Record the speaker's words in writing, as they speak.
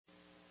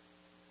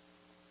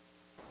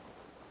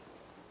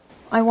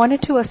I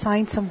wanted to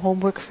assign some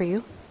homework for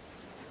you.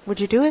 Would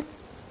you do it?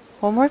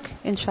 Homework?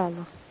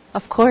 Inshallah.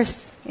 Of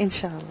course,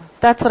 inshallah.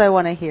 That's what I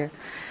want to hear.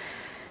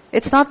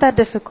 It's not that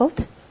difficult.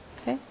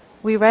 Okay?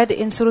 We read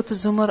in Surah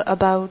Az-Zumar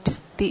about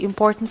the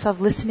importance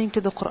of listening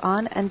to the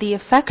Quran and the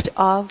effect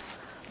of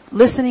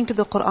listening to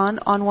the Quran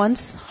on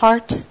one's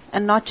heart,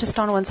 and not just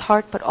on one's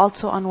heart but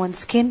also on one's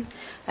skin,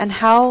 and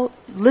how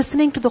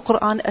listening to the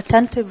Quran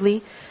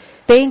attentively,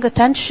 paying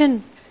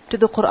attention to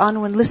the Quran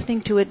when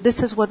listening to it,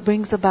 this is what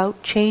brings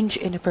about change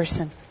in a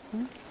person.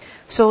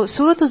 So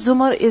Surah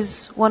Az-Zumar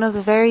is one of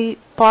the very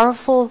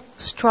powerful,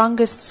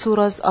 strongest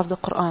surahs of the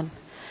Quran.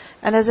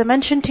 And as I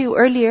mentioned to you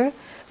earlier,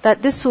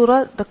 that this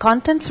surah, the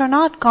contents are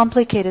not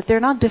complicated,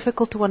 they're not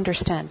difficult to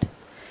understand.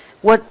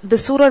 What the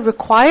surah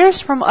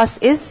requires from us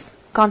is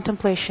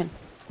contemplation.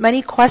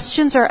 Many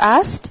questions are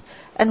asked,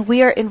 and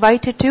we are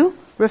invited to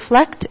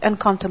reflect and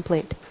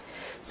contemplate.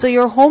 So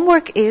your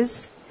homework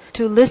is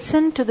to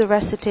listen to the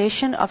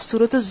recitation of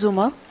Surah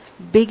Az-Zumar,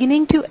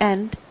 beginning to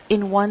end,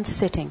 in one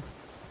sitting.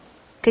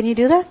 Can you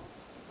do that?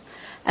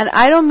 And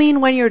I don't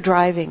mean when you're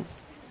driving.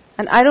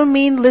 And I don't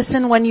mean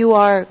listen when you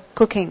are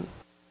cooking,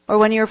 or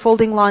when you're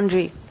folding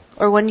laundry,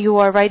 or when you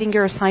are writing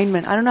your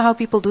assignment. I don't know how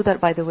people do that,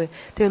 by the way.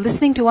 They're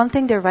listening to one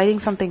thing, they're writing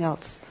something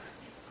else.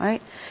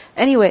 Alright?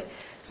 Anyway,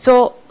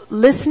 so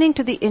listening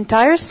to the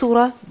entire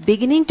surah,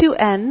 beginning to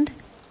end,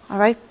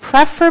 alright,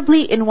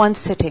 preferably in one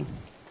sitting.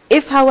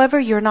 If, however,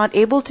 you're not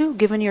able to,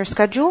 given your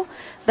schedule,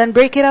 then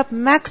break it up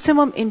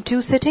maximum in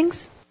 2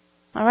 sittings.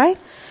 Alright?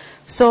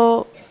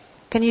 So,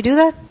 can you do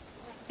that?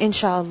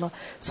 Inshallah.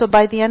 So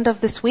by the end of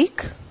this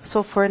week,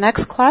 so for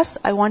next class,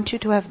 I want you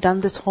to have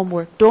done this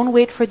homework. Don't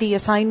wait for the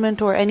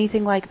assignment or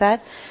anything like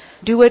that.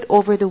 Do it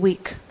over the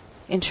week,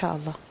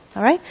 inshallah.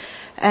 Alright?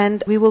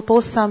 And we will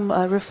post some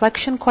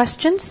reflection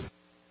questions.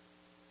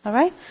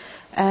 Alright?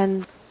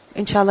 And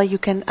inshallah, you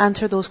can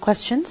answer those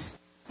questions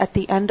at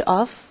the end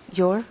of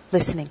your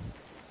listening.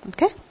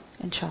 Okay?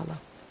 Inshallah.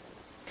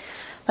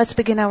 Let's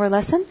begin our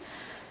lesson.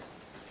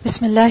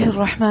 Bismillahir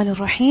Rahmanir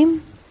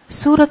Rahim.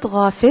 Surah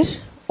Ghafir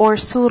or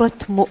Surah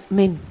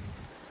Mu'min.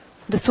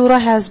 The surah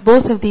has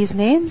both of these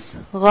names.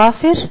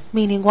 Ghafir,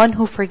 meaning one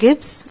who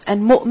forgives,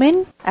 and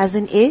Mu'min, as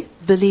in a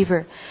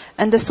believer.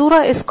 And the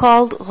surah is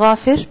called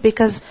Ghafir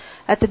because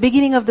at the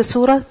beginning of the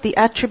surah, the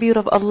attribute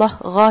of Allah,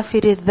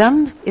 Ghafir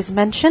al-Dhanb, is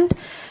mentioned.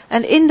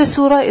 And in the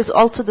surah is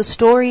also the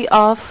story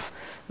of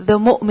the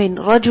Mu'min,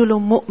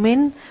 Rajulun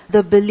Mu'min,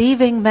 the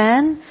believing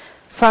man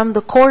from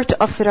the court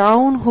of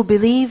Fir'aun who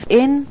believed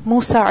in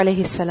Musa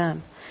alayhi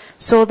salam.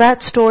 So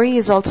that story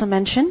is also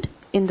mentioned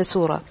in the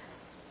surah.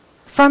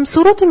 From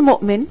Surah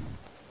Al-Mu'min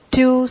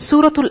to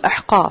Surah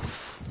Al-Ahqaf,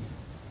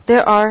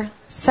 there are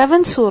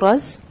 7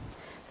 surahs.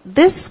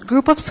 This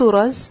group of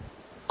surahs,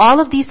 all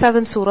of these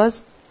 7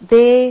 surahs,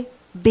 they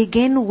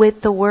begin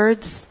with the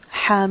words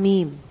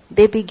Hamim.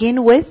 They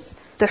begin with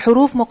the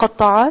huruf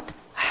muqatta'at,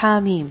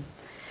 Hamim.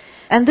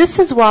 And this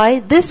is why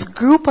this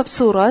group of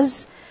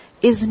surahs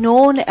is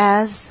known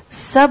as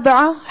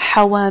Sab'a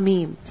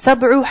Hawamim.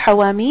 Sab'u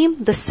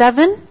Hawamim, the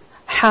 7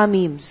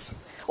 Hamims.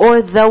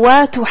 Or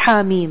Dhawatu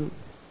Hamim.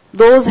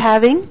 Those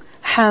having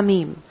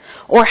Hamim.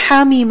 Or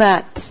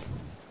Hamimat.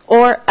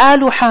 Or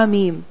Alu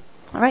Hamim.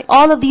 Alright,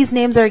 all of these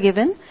names are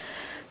given.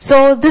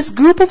 So this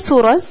group of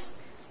surahs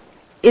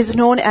is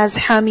known as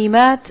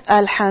Hamimat,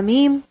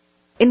 Al-Hamim.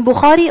 In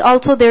Bukhari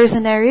also there is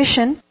a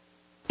narration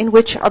in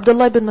which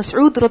Abdullah ibn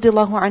Mas'ud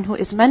radiallahu anhu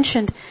is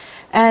mentioned.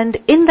 And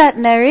in that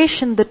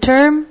narration, the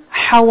term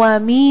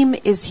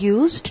Hawamim is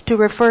used to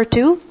refer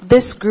to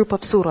this group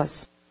of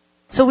surahs.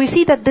 So we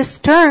see that this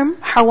term,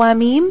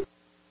 Hawamim,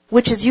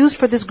 which is used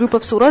for this group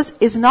of surahs,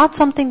 is not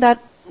something that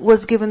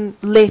was given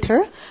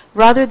later.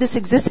 Rather, this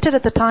existed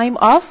at the time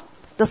of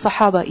the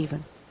Sahaba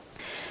even.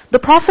 The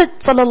Prophet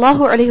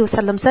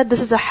ﷺ said,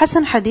 this is a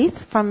Hasan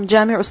hadith from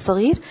Jami'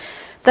 al-Saghir,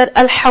 that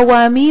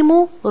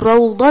Al-Hawamimu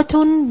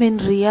rawdatun min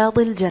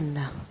riyadil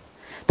Jannah.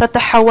 That the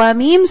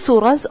Hawamim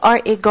surahs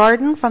are a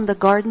garden from the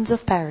gardens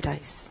of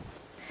paradise.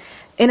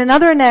 In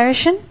another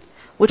narration,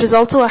 which is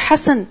also a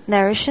Hasan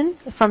narration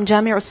from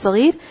Jami'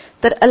 al-Saghir,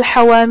 that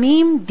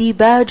Al-Hawamim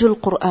dibajul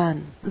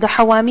Qur'an. The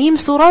Hawamim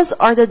surahs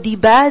are the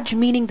dibaj,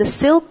 meaning the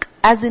silk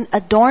as in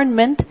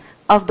adornment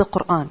of the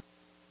Qur'an.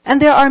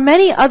 And there are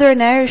many other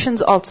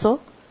narrations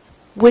also,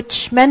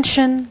 which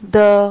mention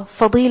the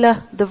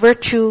fadila, the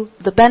virtue,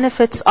 the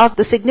benefits of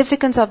the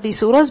significance of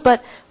these surahs,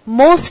 but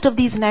most of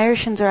these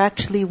narrations are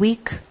actually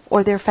weak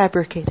or they're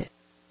fabricated.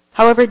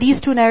 However, these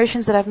 2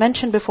 narrations that I've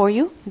mentioned before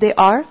you, they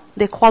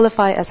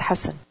qualify as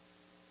Hasan.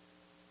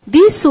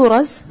 These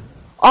surahs,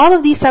 all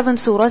of these 7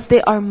 surahs,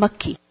 they are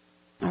Makki.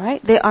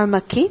 Alright, they are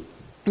Makki.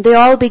 They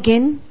all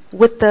begin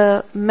with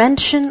the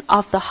mention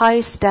of the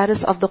high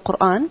status of the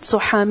Qur'an. So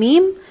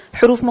Hamim,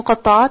 Huruf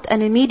Muqatta'at,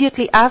 and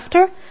immediately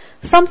after,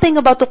 something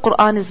about the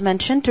Qur'an is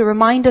mentioned to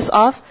remind us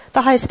of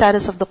the high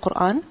status of the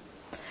Qur'an.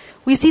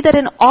 We see that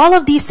in all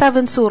of these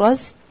 7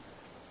 surahs,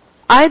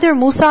 either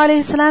Musa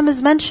alayhi salam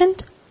is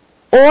mentioned,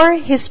 or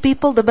his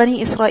people, the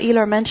Bani Israel,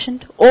 are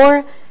mentioned,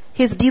 or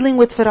his dealing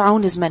with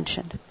Fir'aun is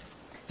mentioned.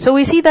 So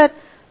we see that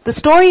The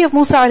story of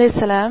Musa alayhi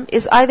salam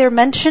is either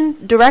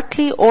mentioned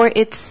directly or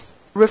it's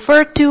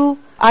referred to,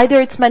 either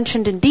it's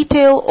mentioned in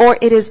detail or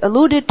it is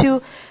alluded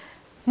to.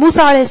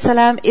 Musa alayhi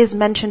salam is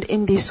mentioned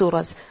in these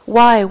surahs.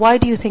 Why? Why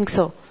do you think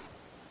so?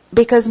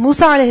 Because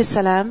Musa alayhi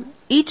salam,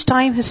 each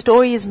time his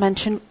story is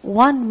mentioned,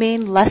 one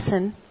main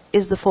lesson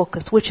is the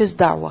focus, which is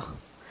da'wah.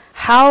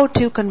 How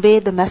to convey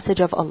the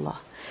message of Allah.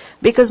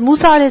 Because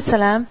Musa alayhi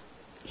salam,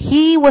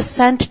 he was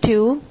sent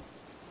to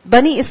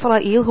Bani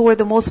Israel, who were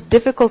the most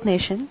difficult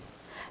nation,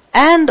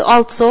 and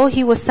also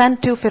he was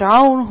sent to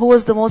Fir'aun, who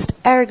was the most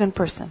arrogant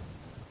person.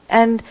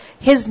 And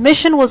his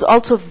mission was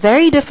also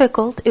very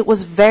difficult. It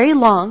was very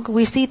long.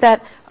 We see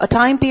that a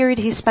time period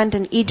he spent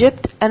in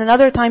Egypt, and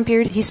another time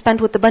period he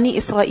spent with the Bani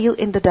Israel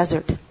in the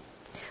desert.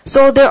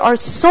 So there are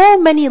so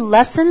many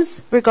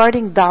lessons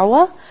regarding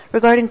da'wah,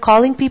 regarding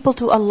calling people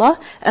to Allah,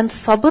 and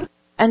sabr,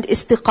 and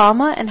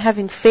istiqamah, and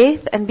having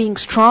faith, and being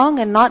strong,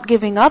 and not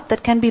giving up,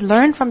 that can be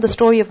learned from the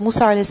story of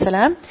Musa alayhi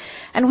salam.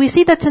 And we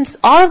see that since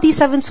all of these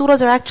 7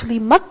 surahs are actually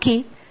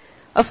Makki,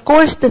 of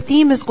course the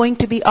theme is going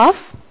to be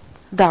of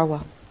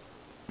da'wah.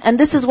 And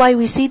this is why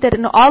we see that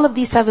in all of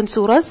these 7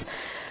 surahs,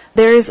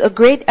 there is a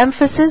great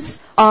emphasis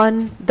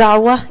on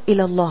da'wah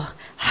ilallah.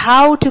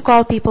 How to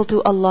call people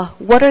to Allah.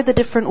 What are the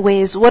different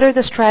ways? What are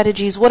the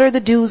strategies? What are the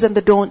do's and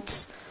the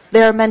don'ts?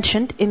 They are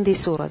mentioned in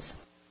these surahs.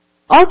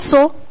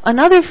 Also,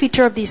 another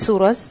feature of these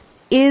surahs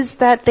is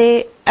that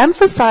they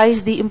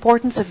emphasize the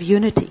importance of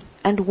unity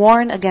and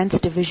warn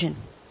against division.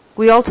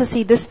 We also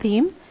see this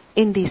theme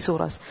in these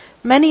surahs.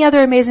 Many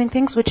other amazing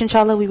things which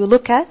inshallah we will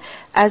look at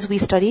as we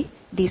study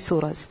these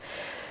surahs.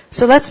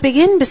 So let's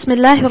begin.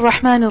 Bismillahir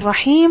Rahmanir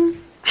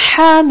Rahim.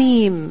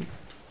 Hamim.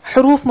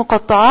 Huruf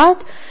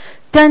muqatta'at.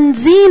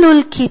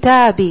 Tanzilul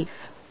kitabi.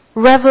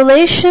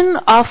 Revelation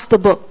of the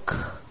book.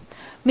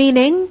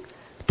 Meaning,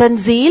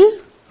 tanzil,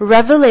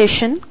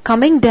 revelation,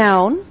 coming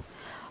down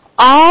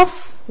of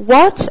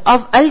what?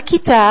 Of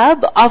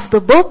al-kitab, of the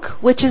book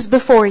which is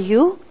before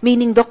you,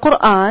 meaning the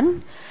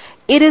Qur'an.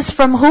 It is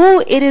from who?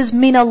 It is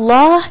min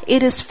Allah.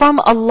 It is from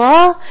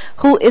Allah,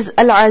 who is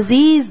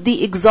Al-Aziz,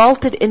 the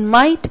exalted in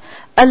might,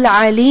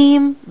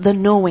 Al-Alim, the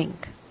knowing.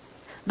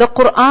 The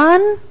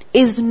Qur'an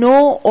is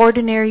no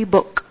ordinary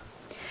book.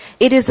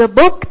 It is a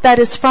book that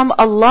is from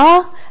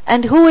Allah,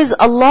 and who is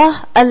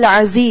Allah?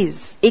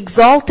 Al-Aziz,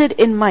 exalted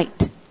in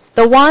might.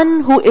 The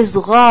one who is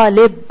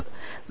Ghalib,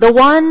 the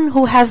one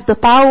who has the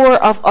power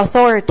of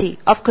authority,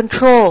 of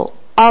control,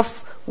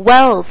 of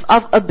wealth,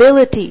 of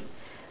ability.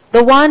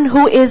 The one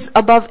who is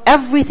above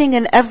everything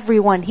and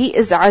everyone. He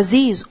is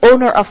Aziz,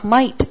 owner of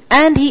might.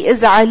 And He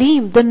is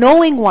Alim, the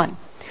knowing one,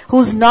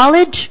 whose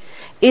knowledge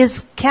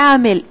is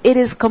kamil. It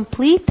is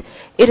complete.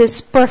 It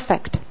is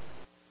perfect.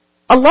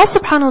 Allah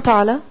subhanahu wa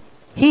ta'ala,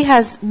 He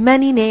has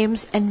many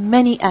names and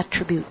many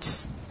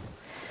attributes.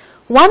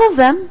 One of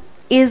them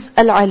is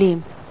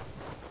Al-Alim.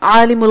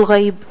 Alimul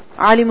Ghaib,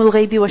 Alimul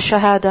Ghaibi wa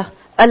Shahada,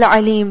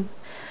 Al-Alim.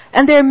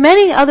 And there are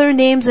many other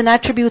names and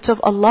attributes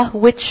of Allah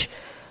which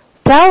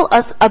tell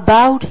us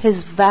about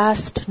His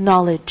vast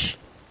knowledge.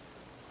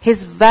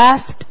 His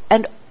vast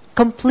and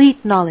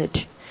complete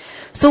knowledge.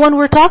 So when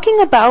we're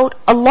talking about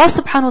Allah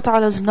subhanahu wa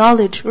ta'ala's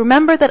knowledge,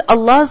 remember that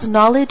Allah's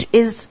knowledge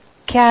is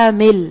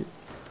kamil.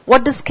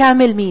 What does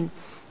kamil mean?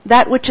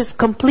 That which is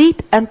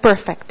complete and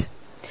perfect.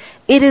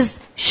 It is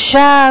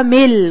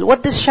shamil.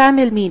 What does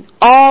shamil mean?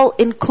 All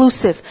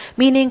inclusive.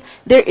 Meaning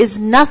there is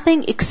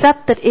nothing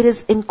except that it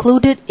is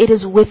included, it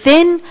is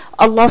within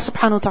Allah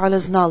subhanahu wa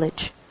ta'ala's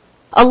knowledge.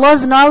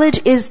 Allah's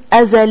knowledge is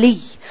azali,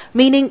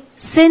 meaning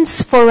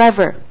since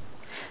forever.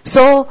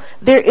 So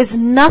there is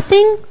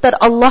nothing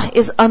that Allah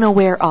is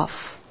unaware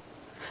of.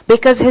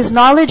 Because His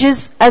knowledge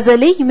is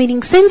azali,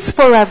 meaning since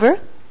forever,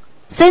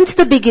 since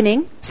the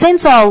beginning,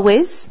 since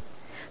always.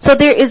 So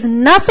there is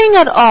nothing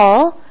at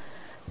all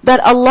that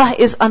Allah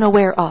is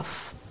unaware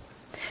of.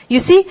 You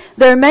see,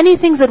 there are many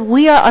things that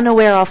we are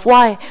unaware of.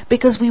 Why?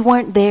 Because we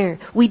weren't there.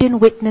 We didn't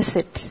witness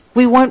it.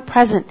 We weren't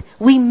present.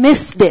 We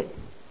missed it.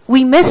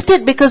 We missed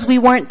it because we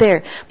weren't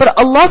there. But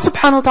Allah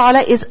subhanahu wa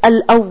ta'ala is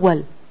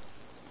al-awwal.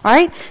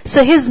 Right?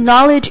 So His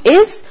knowledge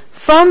is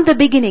from the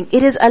beginning.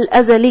 It is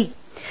al-azali.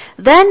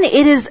 Then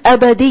it is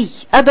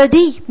abadi.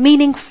 Abadi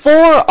meaning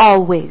for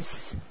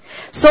always.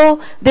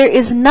 So there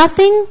is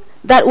nothing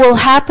that will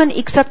happen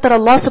except that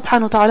Allah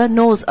subhanahu wa ta'ala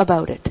knows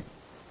about it.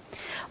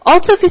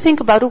 Also, if you think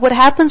about it, what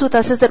happens with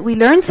us is that we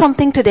learn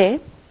something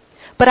today,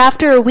 but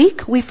after a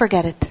week, we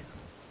forget it.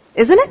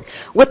 Isn't it?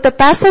 With the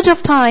passage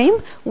of time,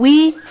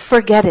 we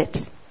forget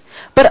it.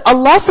 But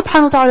Allah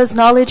subhanahu wa ta'ala's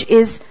knowledge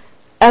is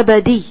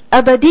abadi.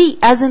 Abadi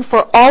as in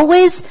for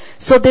always,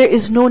 so there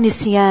is no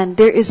nisyan,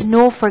 there is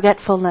no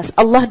forgetfulness.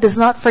 Allah does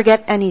not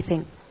forget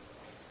anything.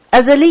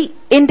 Azali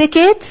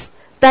indicates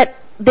that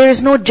there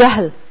is no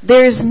jahl,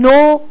 there is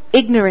no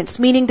ignorance,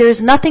 meaning there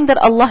is nothing that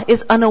Allah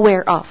is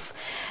unaware of.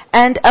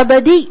 And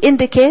abadi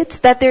indicates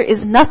that there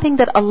is nothing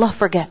that Allah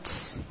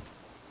forgets.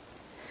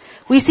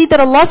 We see that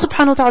Allah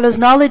subhanahu wa ta'ala's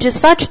knowledge is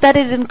such that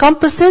it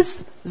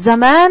encompasses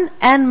zaman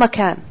and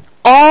makan.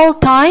 All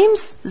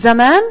times,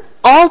 zaman,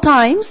 all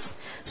times,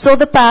 so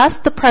the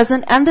past, the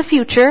present and the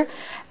future,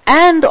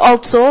 And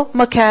also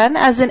makan,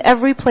 as in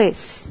every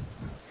place.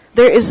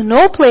 There is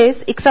no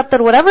place except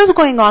that whatever is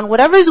going on,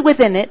 whatever is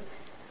within it,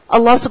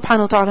 Allah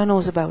subhanahu wa ta'ala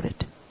knows about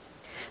it.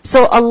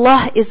 So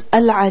Allah is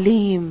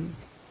Al-Alim,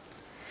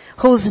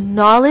 whose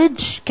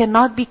knowledge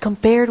cannot be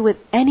compared with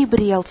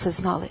anybody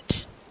else's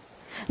knowledge.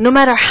 No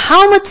matter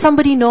how much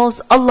somebody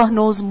knows, Allah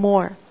knows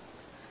more.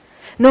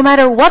 No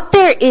matter what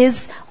there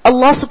is,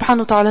 Allah subhanahu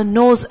wa ta'ala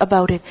knows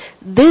about it.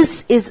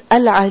 This is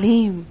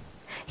Al-Alim.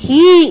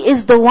 He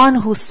is the one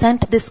who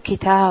sent this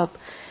kitab.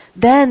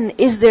 Then,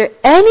 is there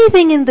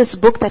anything in this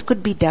book that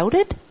could be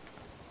doubted?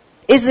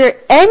 Is there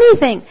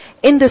anything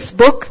in this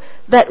book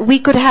that we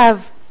could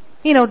have,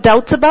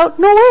 doubts about?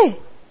 No way.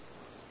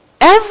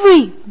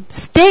 Every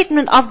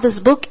statement of this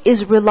book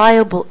is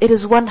reliable. It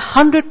is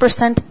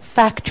 100%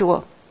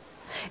 factual.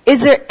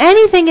 Is there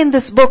anything in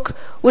this book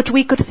which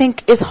we could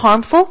think is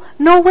harmful?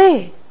 No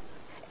way.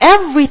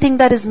 Everything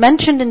that is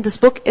mentioned in this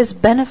book is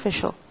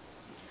beneficial.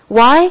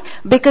 Why?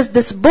 Because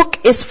this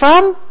book is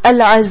from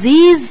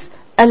Al-Aziz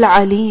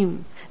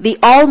Al-Alim, the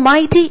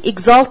Almighty,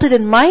 exalted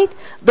in might,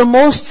 the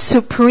most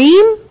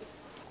supreme,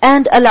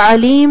 and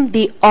Al-Alim,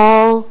 the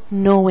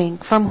all-knowing,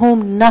 from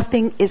whom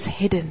nothing is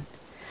hidden.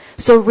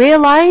 So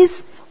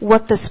realize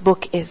what this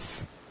book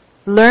is.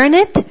 Learn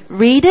it,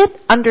 read it,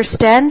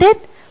 understand it,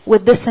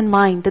 with this in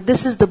mind, that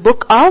this is the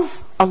book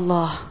of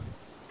Allah.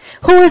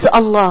 Who is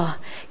Allah?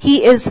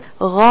 He is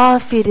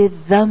غافر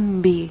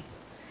الذنب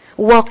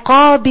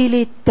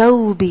وقابل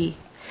التوب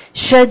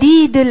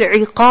شديد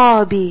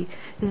العقاب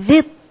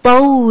ذي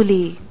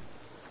الطول.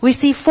 We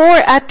see 4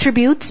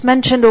 attributes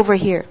mentioned over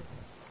here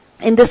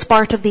in this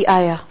part of the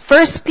ayah.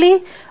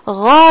 Firstly,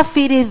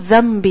 غافر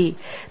الذنب,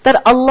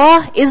 that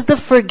Allah is the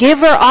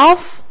forgiver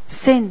of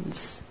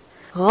sins.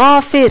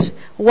 غافر,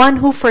 one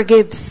who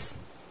forgives.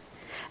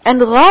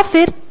 And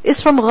ghafir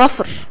is from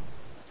ghafr.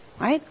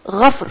 Right?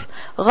 Ghafr.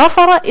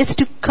 Ghafara is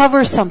to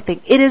cover something.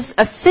 It is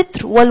a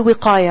sitr wal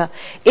wiqaya.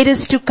 It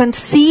is to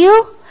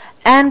conceal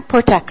and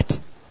protect.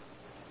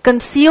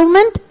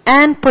 Concealment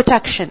and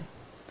protection.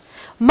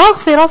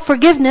 Maghfirah,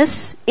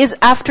 forgiveness, is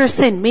after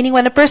sin. Meaning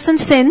when a person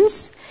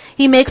sins,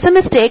 he makes a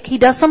mistake, he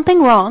does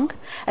something wrong,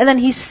 and then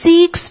he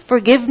seeks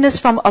forgiveness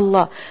from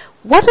Allah.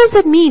 What does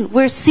it mean?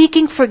 We're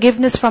seeking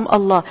forgiveness from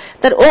Allah.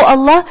 That, oh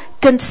Allah,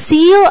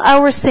 conceal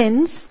our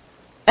sins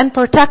and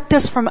protect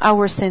us from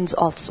our sins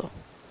also.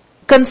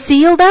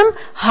 Conceal them,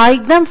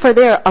 hide them, for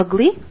they are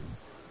ugly,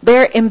 they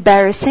are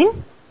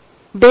embarrassing.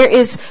 There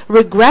is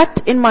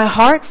regret in my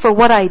heart for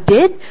what I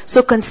did,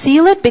 so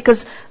conceal it,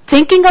 because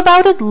thinking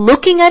about it,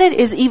 looking at it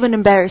is even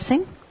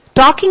embarrassing.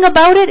 Talking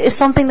about it is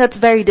something that's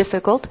very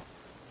difficult.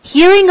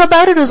 Hearing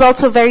about it is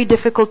also very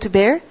difficult to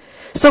bear.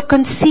 So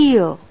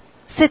conceal,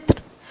 sitr,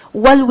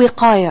 wal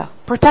wiqaya,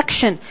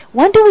 protection.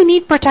 When do we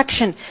need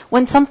protection?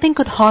 When something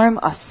could harm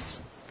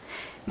us.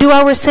 Do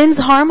our sins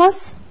harm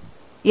us?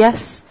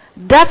 Yes.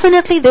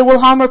 Definitely they will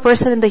harm a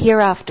person in the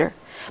hereafter.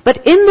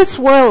 But in this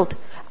world,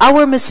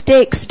 our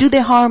mistakes, do they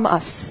harm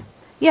us?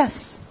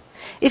 Yes.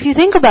 If you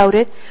think about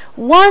it,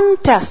 one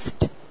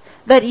test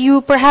that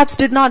you perhaps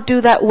did not do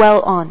that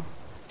well on,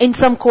 in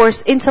some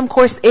course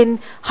in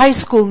high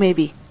school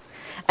maybe.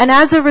 And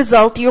as a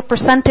result, your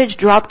percentage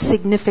dropped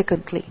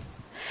significantly.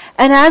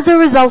 And as a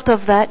result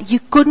of that, you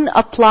couldn't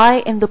apply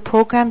in the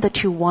program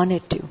that you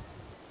wanted to.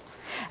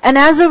 And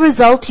as a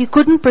result, you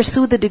couldn't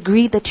pursue the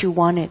degree that you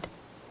wanted.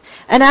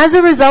 And as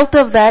a result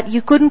of that,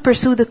 you couldn't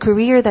pursue the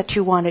career that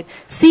you wanted.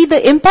 See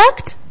the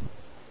impact?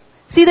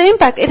 See the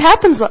impact. It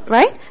happens,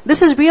 right?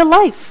 This is real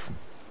life.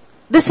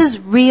 This is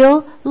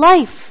real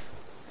life.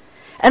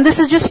 And this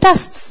is just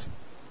tests.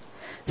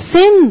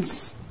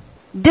 Sins,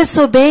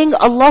 disobeying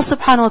Allah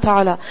subhanahu wa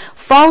ta'ala,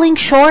 falling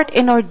short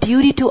in our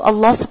duty to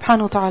Allah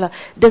subhanahu wa ta'ala.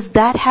 Does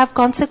that have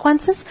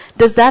consequences?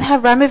 Does that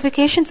have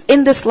ramifications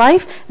in this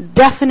life?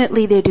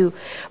 Definitely they do.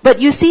 But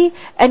you see,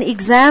 an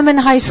exam in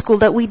high school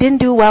that we didn't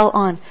do well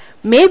on,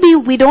 maybe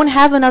we don't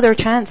have another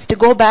chance to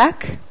go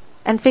back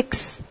and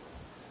fix.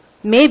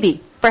 Maybe,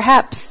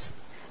 perhaps.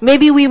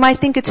 Maybe we might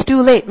think it's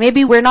too late.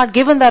 Maybe we're not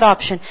given that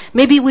option.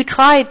 Maybe we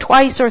tried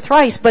twice or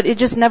thrice, but it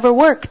just never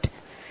worked.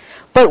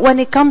 But when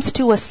it comes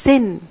to a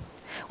sin,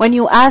 when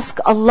you ask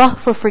Allah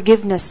for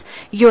forgiveness,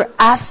 you're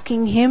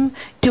asking Him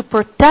to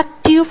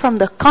protect you from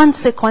the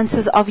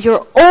consequences of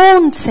your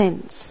own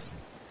sins.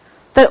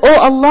 That, oh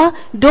Allah,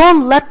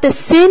 don't let the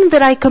sin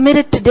that I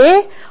committed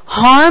today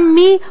harm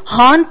me,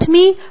 haunt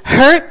me,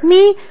 hurt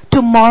me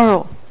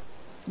tomorrow.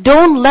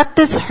 Don't let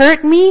this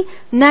hurt me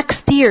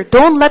next year.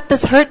 Don't let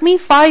this hurt me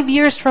 5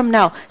 years from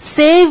now.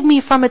 Save me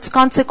from its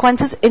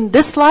consequences in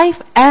this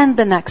life and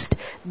the next.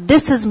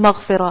 This is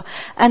maghfirah.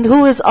 And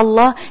who is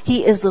Allah?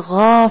 He is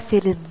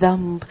ghafir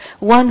al-dhanb,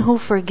 one who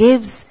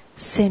forgives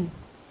sin.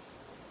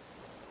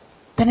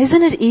 Then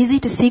isn't it easy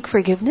to seek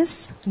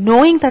forgiveness?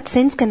 Knowing that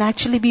sins can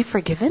actually be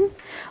forgiven?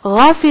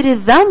 Ghafir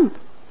al-dhanb.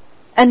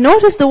 And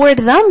notice the word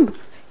dhanb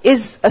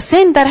is a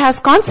sin that has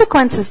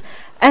consequences.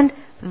 And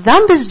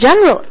dhanb is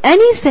general.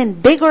 Any sin,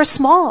 big or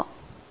small.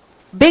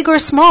 Big or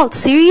small,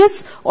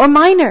 serious or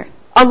minor.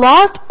 A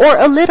lot or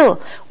a little.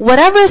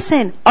 Whatever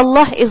sin,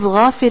 Allah is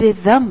ghafir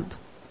al-dhanb.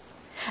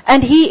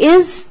 And He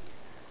is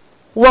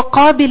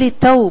وَقَابِلِ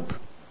التَّوْبِ.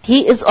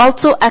 He is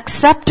also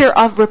acceptor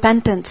of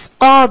repentance.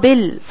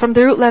 قابل, from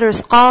the root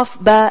letters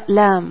قاف, ba,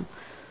 lam.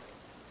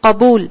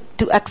 قبول,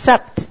 to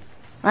accept.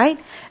 Right?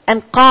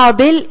 And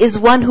qabil is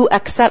one who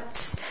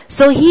accepts.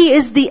 So He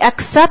is the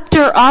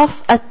acceptor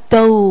of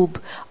at-tawb,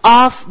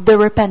 of the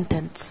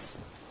repentance.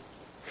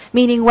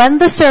 Meaning when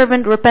the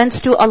servant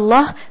repents to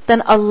Allah,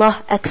 then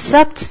Allah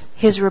accepts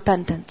his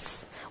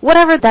repentance.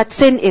 Whatever that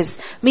sin is.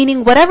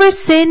 Meaning whatever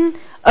sin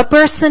a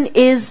person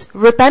is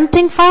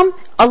repenting from,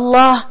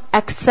 Allah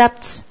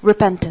accepts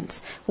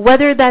repentance.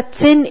 Whether that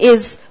sin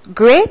is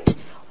great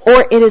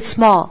or it is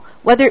small.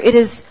 Whether it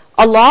is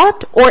a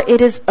lot or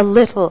it is a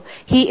little.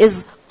 He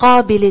is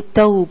قابل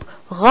التوب,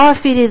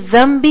 غافل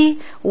الذنب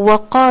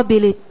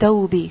وقابل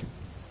التوب.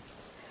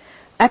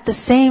 At the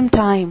same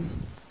time,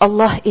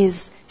 Allah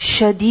is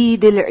شديد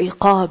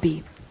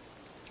العقاب.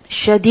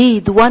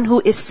 Shadid, one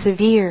who is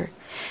severe.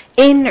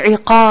 In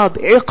iqab.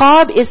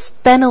 Iqab is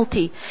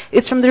penalty.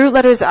 It's from the root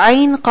letters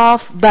Ain,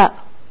 Qaf, Ba.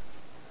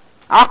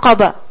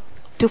 Aqaba,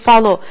 to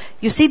follow.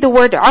 You see the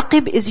word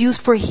aqib is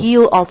used for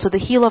heel also, the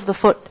heel of the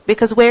foot.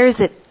 Because where is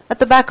it? At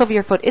the back of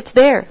your foot. It's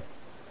there.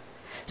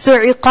 So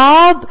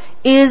iqab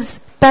is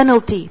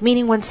penalty.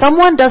 Meaning when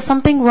someone does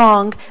something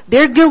wrong,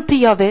 they're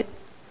guilty of it.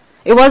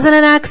 It wasn't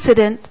an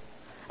accident.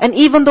 And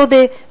even though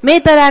they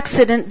made that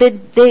accident,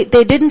 they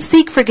didn't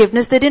seek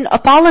forgiveness, they didn't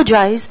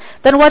apologize,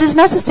 then what is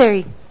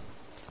necessary?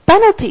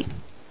 Penalty.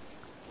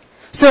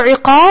 So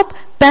iqab,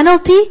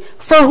 penalty,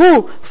 for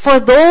who? For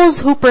those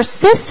who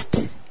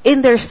persist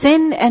in their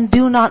sin and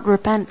do not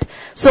repent.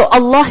 So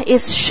Allah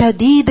is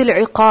shadid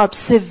al-iqab,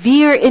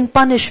 severe in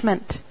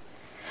punishment.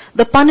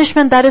 The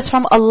punishment that is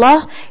from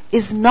Allah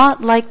is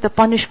not like the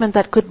punishment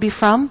that could be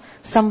from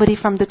somebody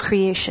from the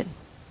creation.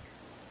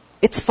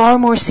 It's far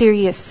more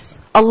serious.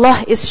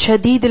 Allah is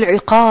shadid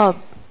al-iqab.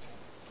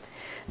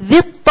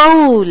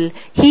 Dhit-tawl,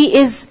 He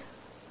is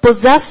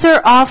possessor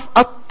of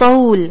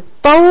at-tawl.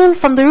 Tawl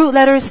from the root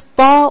letters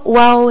ta,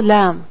 waw,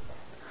 lam.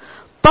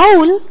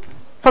 Tawl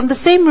from the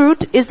same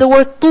root is the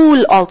word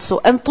tul also.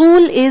 And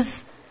tul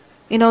is,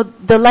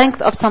 the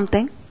length of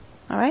something.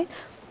 Alright?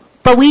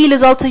 Tawil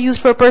is also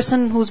used for a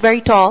person who's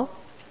very tall.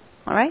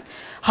 Alright?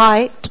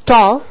 High,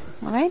 tall.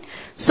 Alright?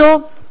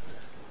 So,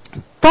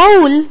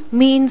 tawl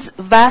means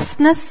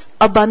vastness,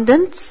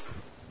 abundance.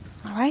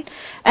 Alright?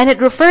 And it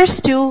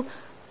refers to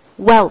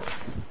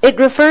wealth. It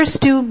refers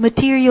to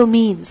material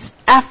means,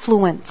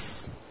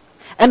 affluence.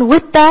 And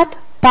with that,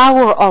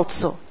 power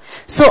also.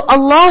 So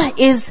Allah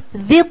is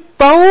Dhit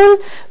Tawl,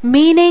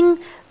 meaning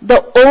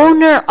the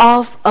owner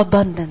of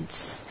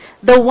abundance.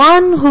 The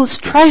one whose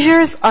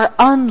treasures are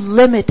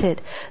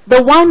unlimited.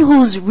 The one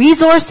whose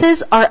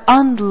resources are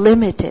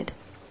unlimited.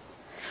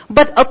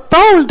 But a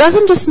tawl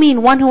doesn't just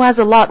mean one who has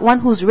a lot, one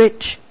who's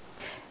rich.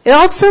 It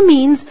also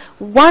means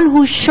one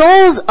who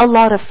shows a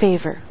lot of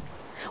favor.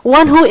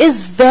 One who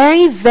is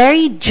very,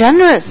 very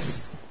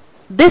generous.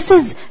 This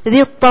is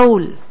the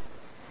tawl.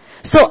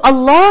 So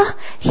Allah,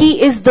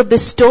 He is the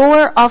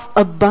bestower of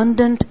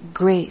abundant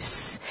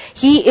grace.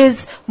 He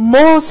is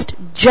most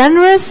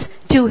generous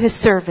to His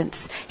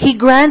servants. He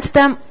grants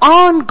them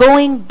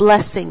ongoing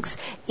blessings.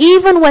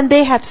 Even when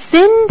they have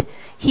sinned,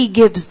 He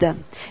gives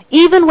them.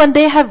 Even when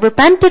they have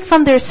repented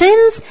from their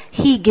sins,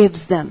 He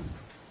gives them.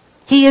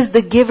 He is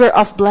the giver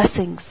of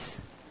blessings.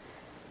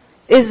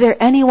 Is there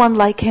anyone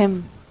like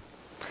Him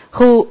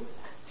who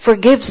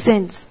forgives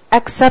sins,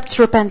 accepts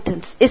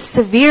repentance, is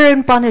severe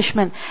in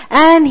punishment,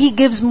 and He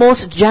gives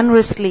most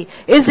generously?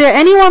 Is there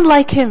anyone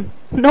like Him?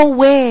 No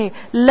way.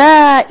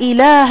 La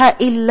ilaha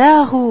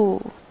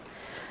illahu.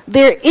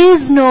 There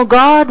is no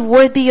God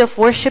worthy of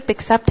worship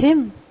except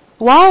Him.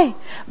 Why?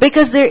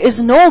 Because there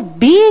is no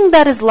being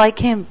that is like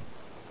Him.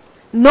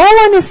 No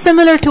one is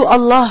similar to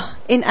Allah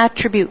in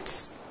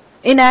attributes,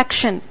 in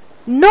action.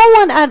 No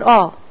one at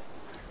all.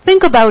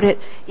 Think about it.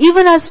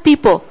 Even as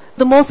people,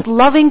 the most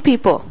loving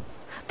people,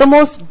 the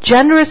most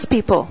generous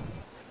people,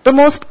 the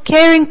most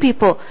caring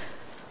people.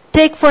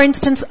 Take for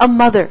instance a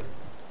mother.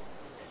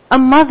 A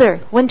mother,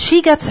 when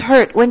she gets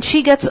hurt, when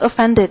she gets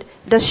offended,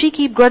 does she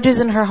keep grudges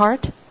in her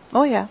heart?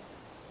 Oh yeah.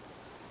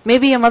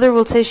 Maybe a mother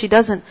will say she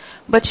doesn't,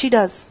 but she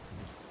does.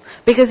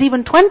 Because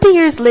even 20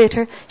 years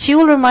later, she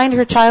will remind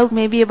her child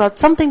maybe about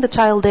something the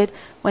child did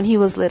when he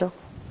was little.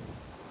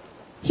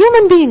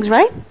 Human beings,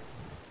 right?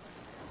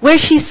 Where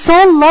she's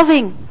so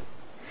loving,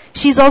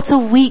 she's also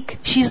weak.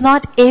 She's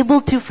not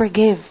able to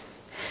forgive.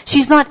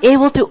 She's not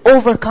able to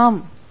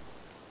overcome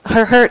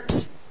her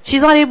hurt.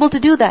 She's not able to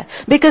do that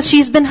because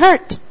she's been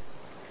hurt.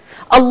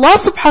 Allah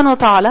subhanahu wa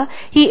ta'ala,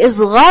 He is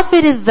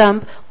ghafir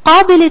al-dhanb,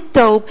 qabil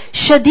al-tawb,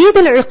 shadid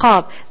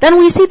al-iqab. Then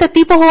we see that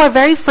people who are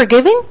very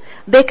forgiving,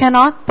 they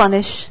cannot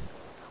punish.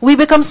 We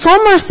become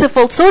so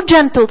merciful, so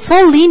gentle,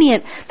 so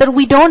lenient that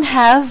we don't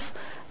have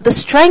the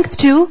strength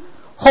to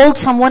hold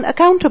someone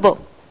accountable.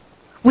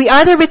 We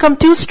either become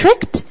too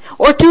strict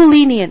or too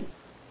lenient.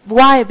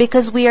 Why?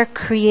 Because we are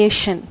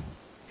creation.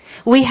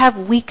 We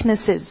have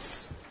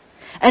weaknesses.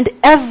 And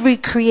every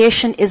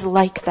creation is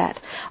like that.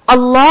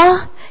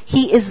 Allah,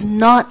 He is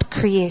not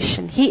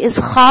creation. He is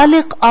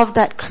Khaliq of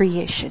that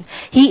creation.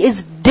 He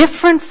is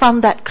different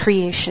from that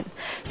creation.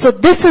 So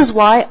this is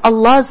why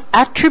Allah's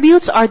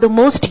attributes are the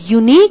most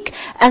unique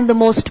and the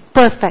most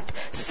perfect,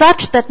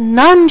 such that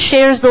none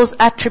shares those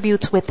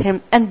attributes with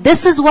Him. And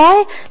this is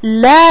why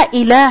La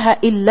ilaha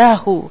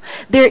illahu.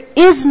 There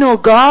is no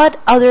God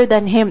other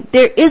than Him.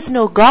 There is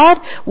no God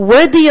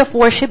worthy of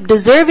worship,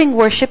 deserving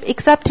worship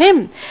except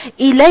Him.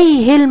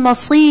 Ilayhil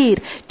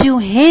masir. To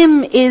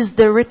Him is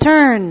the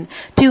return.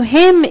 To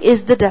Him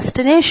is the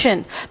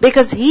destination.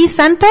 Because He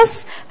sent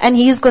us and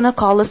He is going to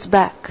call us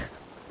back.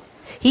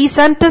 He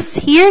sent us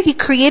here, He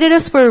created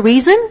us for a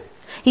reason.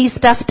 He's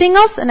testing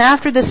us, and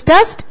after this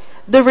test,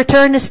 the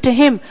return is to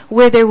Him,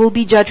 where there will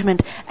be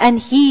judgment. And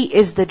He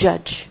is the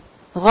judge.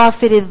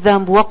 غافر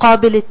الذنب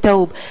وقابل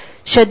التوب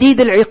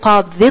شديد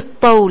العقاب ذي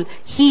الطول.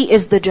 He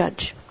is the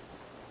judge.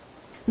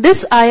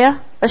 This ayah,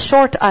 a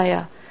short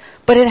ayah,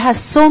 but it has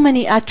so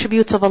many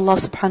attributes of Allah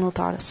subhanahu wa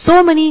ta'ala.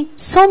 So many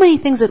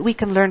things that we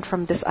can learn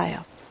from this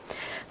ayah.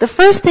 The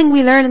first thing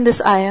we learn in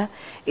this ayah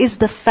is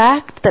the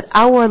fact that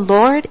our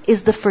Lord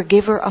is the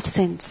forgiver of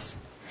sins.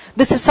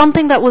 This is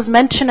something that was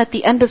mentioned at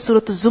the end of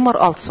Surah Al-Zumar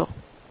also.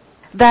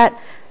 That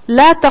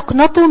لا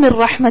تقنطوا من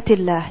رحمة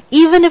الله.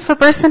 Even if a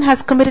person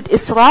has committed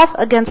israf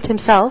against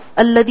himself,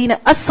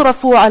 الذين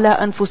أسرفوا على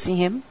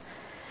أنفسهم.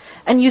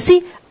 And you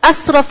see,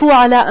 أسرفوا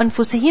على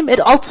أنفسهم, it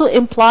also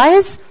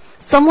implies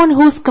someone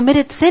who's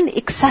committed sin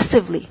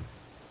excessively.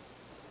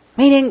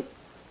 Meaning,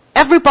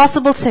 every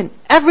possible sin,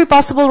 every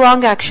possible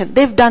wrong action,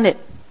 they've done it.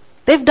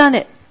 They've done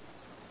it.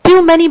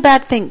 Too many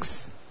bad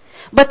things.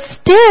 But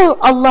still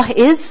Allah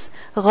is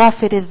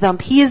Ghafir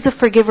al-Dhanb. He is the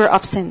forgiver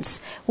of sins.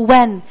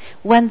 When?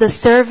 When the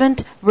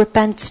servant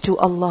repents to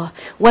Allah.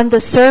 When the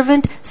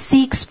servant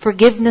seeks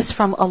forgiveness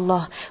from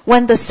Allah.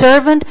 When the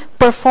servant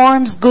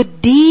performs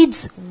good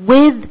deeds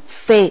with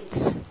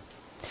faith.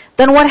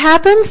 Then what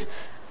happens?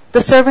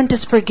 The servant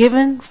is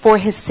forgiven for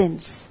his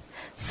sins.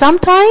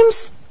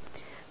 Sometimes,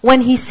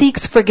 when he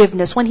seeks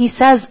forgiveness, when he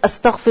says,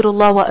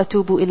 Astaghfirullah wa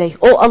atubu ilayh.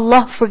 Oh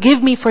Allah,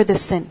 forgive me for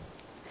this sin.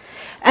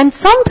 And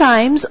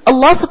sometimes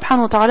Allah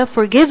subhanahu wa ta'ala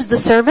forgives the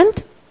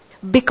servant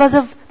because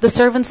of the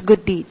servant's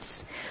good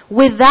deeds,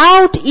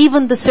 without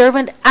even the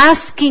servant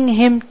asking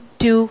him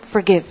to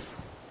forgive.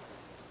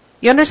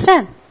 You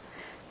understand?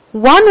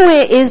 One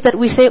way is that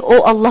we say,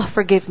 Oh Allah,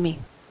 forgive me.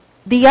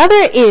 The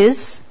other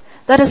is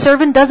that a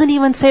servant doesn't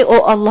even say,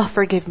 Oh Allah,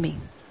 forgive me.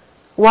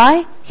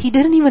 Why? He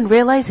didn't even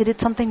realize he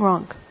did something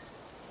wrong.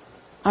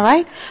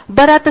 Alright?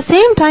 But at the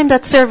same time,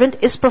 that servant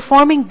is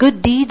performing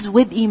good deeds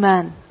with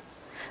iman.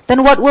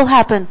 Then what will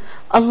happen?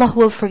 Allah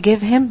will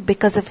forgive him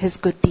because of his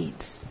good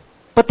deeds.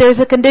 But there's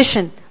a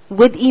condition,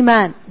 with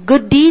iman.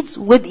 Good deeds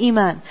with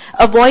iman.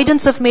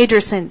 Avoidance of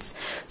major sins.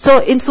 So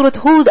in Surah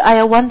Hud,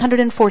 ayah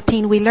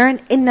 114, we learn,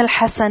 إِنَّ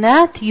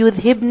الْحَسَنَاتِ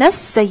يُذْهِبْنَ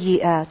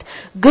السَّيِّئَاتِ.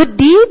 Good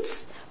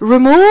deeds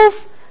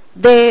remove,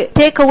 they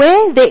take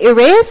away, they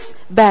erase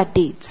bad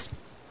deeds.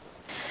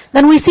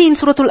 Then we see in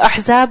Surah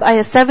Al-Ahzab,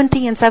 ayah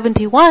 70 and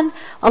 71,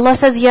 Allah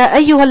says, يَا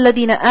أَيُّهَا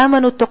الَّذِينَ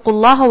آمَنُوا اتَّقُوا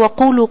اللَّهَ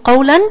وَقُولُوا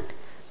قَوْلًا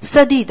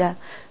سَدِيدًا.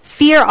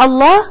 Fear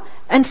Allah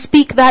and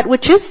speak that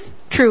which is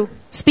true.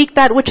 Speak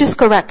that which is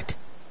correct.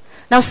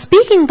 Now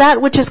speaking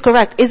that which is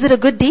correct, is it a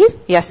good deed?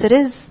 Yes, it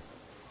is.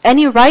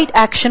 Any right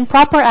action,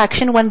 proper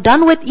action, when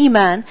done with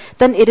iman,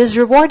 then it is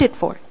rewarded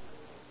for.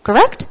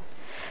 Correct?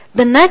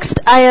 The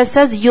next ayah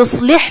says,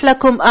 يُصْلِحْ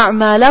لَكُمْ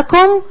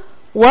أَعْمَالَكُمْ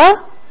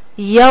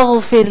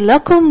وَيَغْفِرْ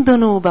لَكُمْ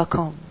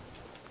ذُنُوبَكُمْ.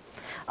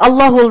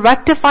 Allah will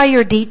rectify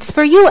your deeds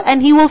for you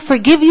and He will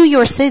forgive you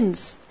your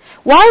sins.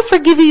 Why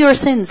forgive you your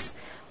sins?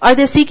 Are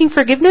they seeking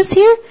forgiveness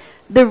here?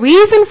 The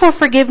reason for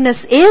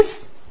forgiveness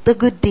is the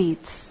good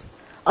deeds.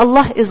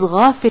 Allah is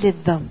Ghafir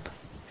al-Dhanb.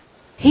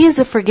 He is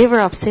the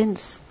forgiver of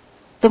sins.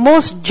 The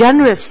most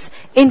generous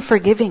in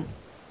forgiving.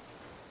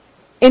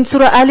 In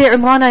Surah Ali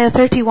Imran, ayah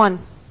 31,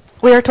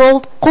 we are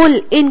told,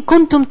 قُلْ إِن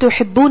كُنْتُمْ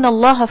تُحِبُّونَ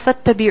اللَّهَ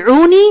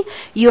فَاتَّبِعُونِي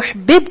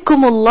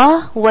يُحْبِبْكُمُ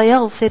اللَّهُ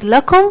وَيَغْفِرْ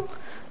لَكُمْ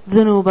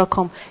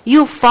ذُنُوبَكُمْ.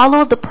 You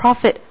follow the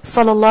Prophet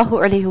sallallahu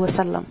alaihi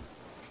wasallam.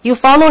 You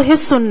follow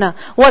his sunnah.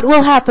 What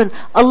will happen?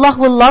 Allah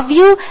will love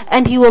you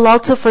and He will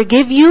also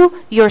forgive you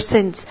your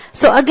sins.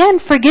 So again,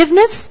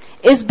 forgiveness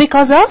is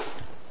because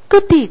of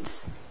good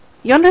deeds.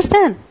 You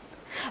understand?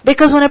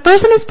 Because when a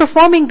person is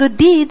performing good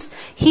deeds,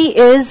 he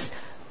is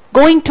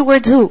going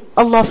towards who?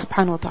 Allah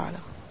subhanahu wa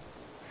ta'ala.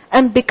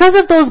 And because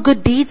of those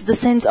good deeds, the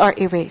sins are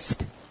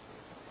erased.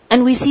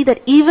 And we see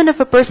that even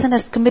if a person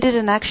has committed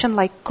an action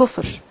like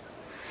kufr,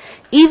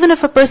 even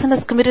if a person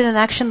has committed an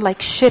action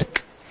like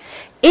shirk,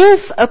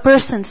 if a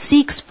person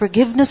seeks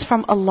forgiveness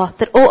from Allah,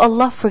 that, oh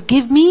Allah,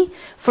 forgive me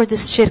for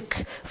this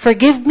shirk,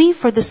 forgive me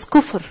for this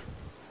kufr,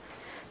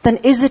 then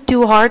is it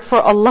too hard for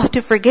Allah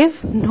to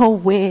forgive? No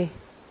way.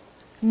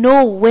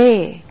 No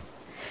way.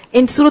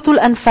 In Surah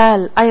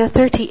Al-Anfal, ayah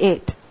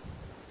 38.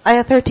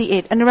 Ayah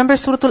 38. And remember,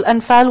 Surah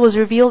Al-Anfal was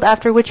revealed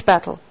after which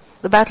battle?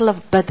 The battle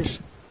of Badr.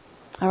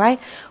 Alright?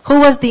 Who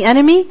was the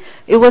enemy?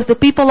 It was the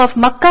people of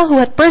Makkah who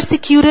had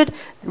persecuted,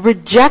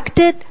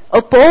 rejected,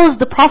 opposed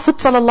the Prophet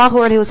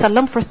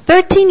ﷺ for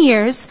 13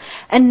 years.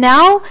 And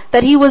now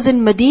that he was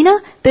in Medina,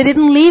 they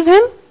didn't leave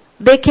him.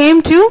 They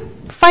came to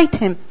fight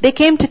him. They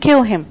came to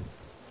kill him.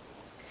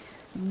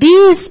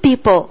 These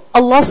people,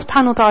 Allah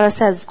subhanahu wa ta'ala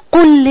says,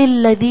 قُلْ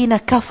لِلَّذِينَ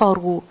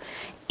كَفَرُوا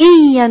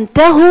إِن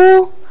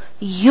يَنْتَهُوا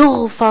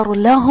يُغْفَرْ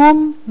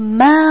لَهُمْ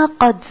مَا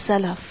قَدْ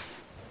سَلَفْ.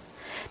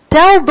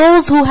 Tell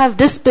those who have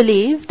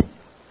disbelieved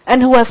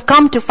and who have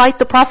come to fight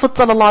the Prophet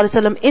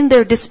ﷺ in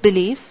their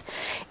disbelief,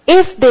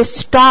 if they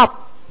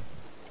stop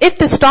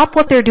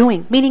what they're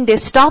doing, meaning they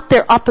stop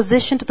their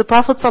opposition to the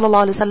Prophet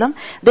ﷺ,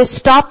 they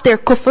stop their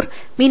kufr,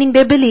 meaning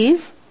they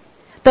believe,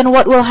 then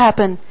what will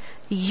happen?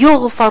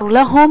 يُغْفَرْ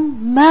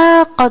لَهُمْ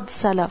مَا قَدْ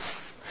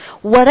سَلَفْ.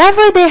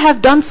 Whatever they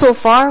have done so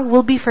far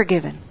will be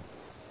forgiven.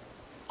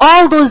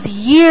 All those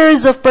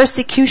years of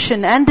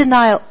persecution and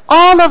denial,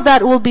 all of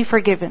that will be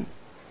forgiven.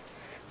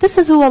 This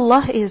is who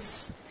Allah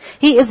is.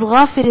 He is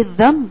غافر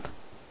الذنب.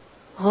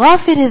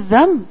 غافر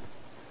الذنب.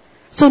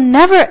 So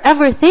never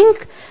ever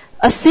think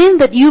a sin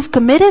that you've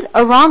committed,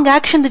 a wrong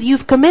action that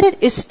you've committed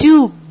is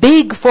too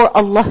big for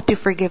Allah to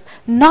forgive.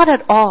 Not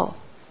at all.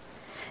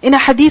 In a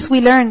hadith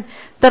we learn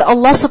that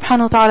Allah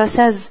subhanahu wa ta'ala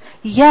says,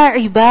 Ya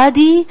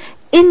ibadi,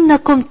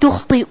 innakum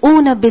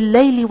tukhti'una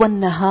bil-layli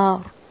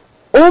wan-nahar.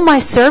 O my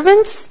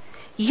servants,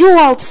 you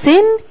all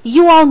sin,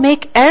 you all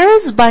make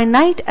errors by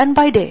night and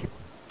by day.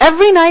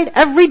 Every night,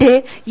 every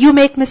day, you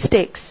make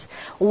mistakes.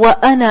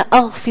 وَأَنَا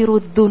أَغْفِرُ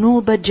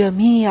الذُّنُوبَ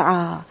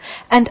جَمِيعًا.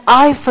 And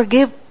I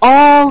forgive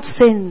all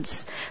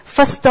sins.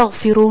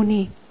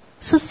 فَاسْتَغْفِرُونِي.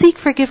 So seek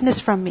forgiveness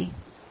from me.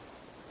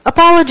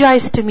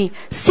 Apologize to me.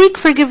 Seek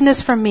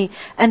forgiveness from me.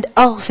 And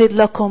أَغْفِرْ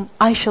لَكُمْ.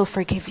 I shall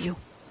forgive you.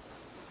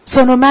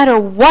 So no matter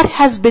what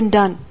has been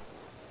done,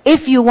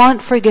 if you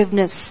want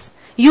forgiveness,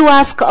 you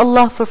ask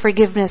Allah for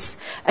forgiveness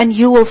and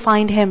you will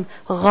find Him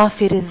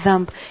غافر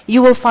الذنب.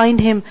 You will find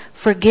Him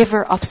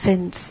forgiver of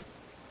sins.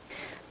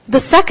 The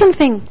second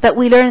thing that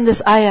we learn in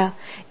this ayah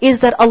is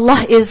that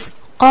Allah is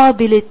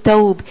قابل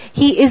التوب.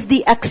 He is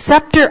the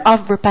acceptor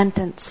of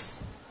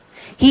repentance.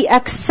 He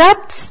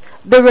accepts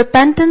the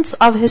repentance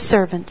of His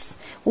servants.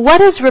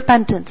 What is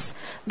repentance?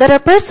 That a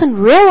person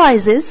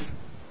realizes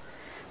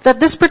that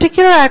this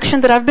particular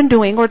action that I've been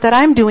doing or that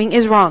I'm doing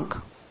is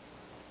wrong.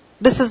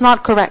 This is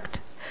not correct.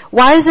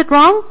 Why is it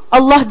wrong?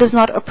 Allah does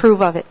not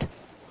approve of it.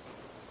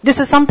 This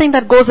is something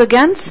that goes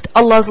against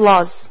Allah's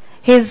laws,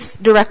 His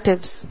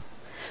directives.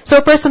 So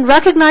a person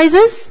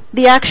recognizes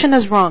the action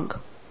as wrong.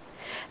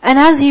 And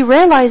as he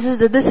realizes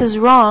that this is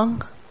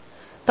wrong,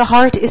 the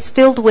heart is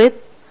filled with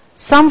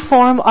some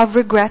form of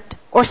regret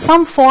or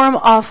some form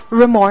of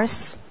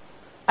remorse.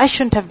 I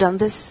shouldn't have done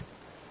this.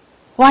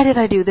 Why did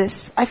I do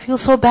this? I feel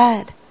so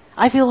bad.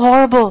 I feel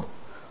horrible.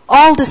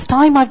 All this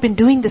time I've been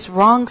doing this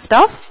wrong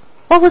stuff.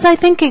 What was I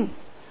thinking?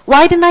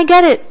 Why didn't I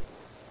get it?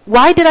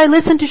 Why did I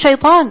listen to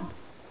shaitan?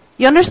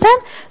 You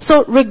understand?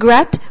 So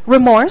regret,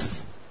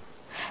 remorse.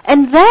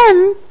 And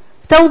then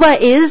tawbah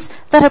is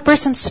that a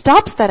person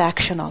stops that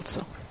action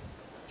also.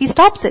 He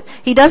stops it.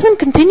 He doesn't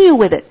continue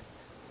with it.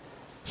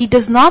 He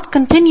does not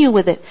continue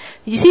with it.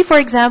 You see, for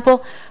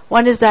example,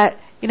 one is that,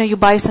 you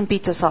buy some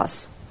pizza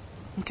sauce.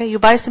 Okay, you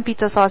buy some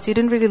pizza sauce, you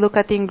didn't really look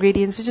at the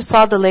ingredients, you just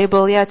saw the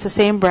label, yeah, it's the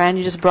same brand,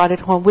 you just brought it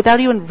home without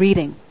even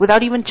reading,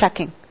 without even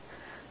checking.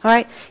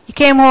 Alright? You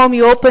came home,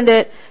 you opened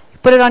it, you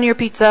put it on your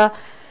pizza,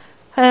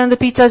 and the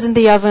pizza's in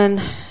the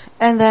oven,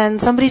 and then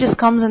somebody just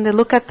comes and they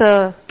look at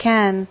the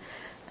can,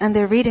 and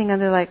they're reading, and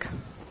they're like,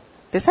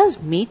 this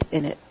has meat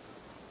in it.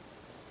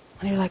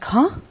 And you're like,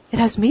 huh? It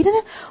has meat in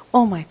it?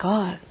 Oh my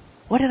God.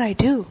 What did I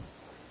do?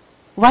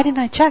 Why didn't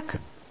I check?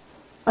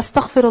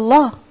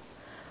 Astaghfirullah.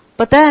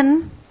 But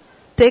then,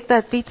 take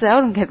that pizza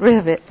out and get rid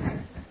of it.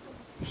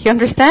 You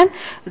understand?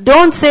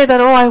 Don't say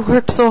that, I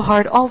worked so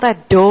hard, all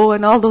that dough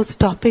and all those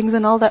toppings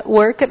and all that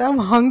work, and I'm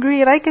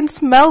hungry and I can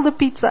smell the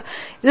pizza.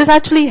 This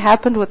actually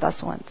happened with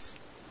us once.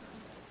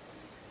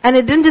 And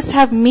it didn't just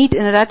have meat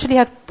in it, it actually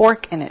had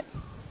pork in it.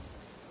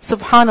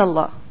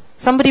 Subhanallah.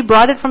 Somebody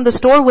brought it from the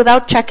store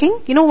without checking.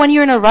 When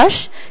you're in a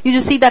rush, you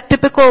just see that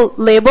typical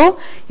label,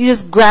 you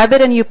just grab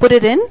it and you put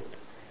it in.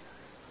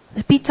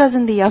 The pizza's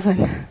in the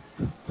oven.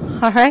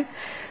 Alright?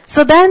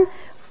 So then,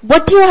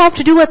 what do you have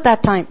to do at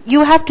that time?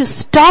 You have to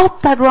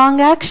stop that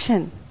wrong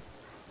action.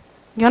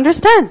 You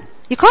understand?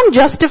 You can't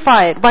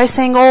justify it by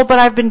saying, but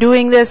I've been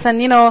doing this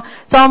and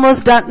it's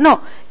almost done.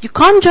 No, you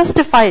can't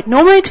justify it.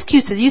 No more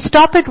excuses. You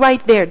stop it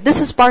right there.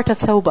 This is part of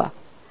tawbah.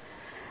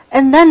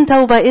 And then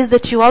tawbah is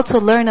that you also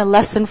learn a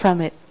lesson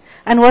from it.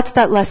 And what's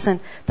that lesson?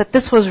 That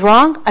this was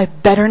wrong, I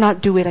better not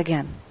do it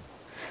again.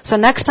 So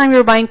next time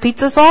you're buying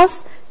pizza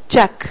sauce,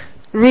 check,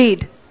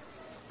 read.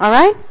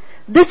 Alright?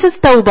 This is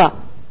tawbah.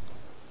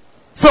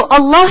 So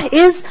Allah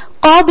is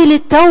qabil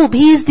at-tawb.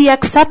 He is the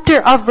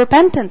acceptor of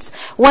repentance.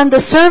 When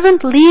the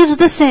servant leaves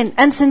the sin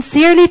and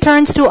sincerely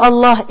turns to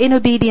Allah in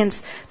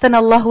obedience, then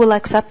Allah will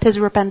accept his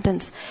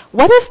repentance.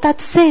 What if that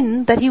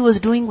sin that he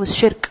was doing was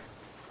shirk?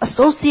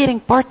 associating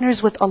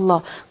partners with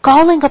Allah,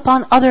 calling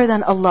upon other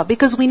than Allah.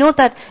 Because we know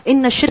that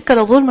inna shirka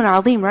la dhulmun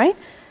azim, right?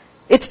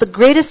 It's the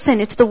greatest sin,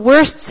 it's the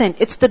worst sin,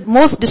 it's the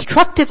most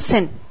destructive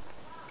sin.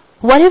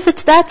 What if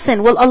it's that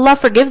sin? Will Allah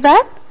forgive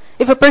that?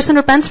 If a person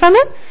repents from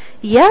it?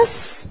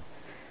 Yes.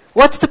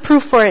 What's the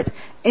proof for it?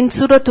 In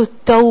Surah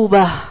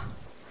At-Tawbah.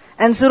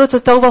 And Surah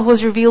At-Tawbah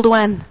was revealed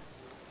when?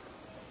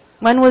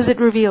 When was it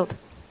revealed?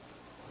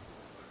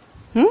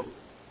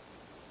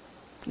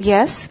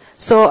 Yes.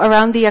 So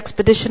around the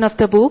expedition of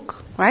Tabuk,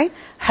 right?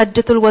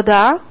 Hajjatul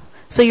Wada'.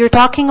 So you're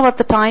talking about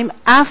the time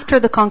after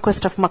the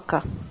conquest of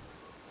Makkah.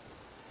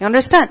 You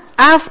understand?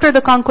 After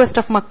the conquest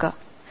of Makkah.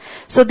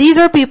 So these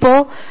are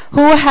people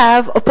who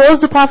have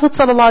opposed the Prophet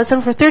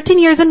ﷺ for 13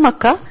 years in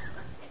Makkah,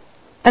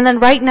 and then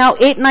right now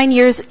 8-9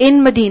 years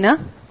in Medina,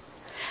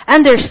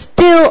 and they're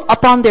still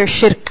upon their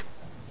shirk.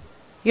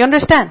 You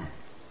understand?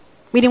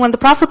 Meaning when the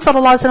Prophet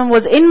ﷺ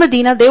was in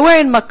Medina, they were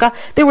in Makkah,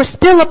 they were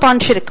still upon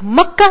shirk.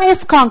 Makkah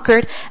is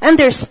conquered, and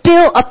they're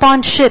still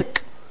upon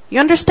shirk. You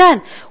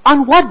understand?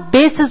 On what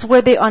basis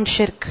were they on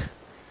shirk?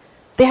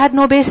 They had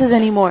no basis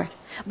anymore.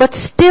 But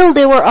still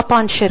they were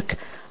upon shirk.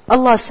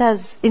 Allah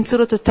says in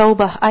Surah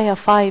At-Tawbah, Ayah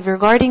 5,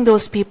 regarding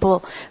those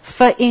people,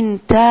 فَإِن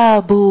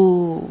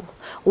تَابُوا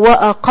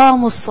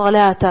وَأَقَامُوا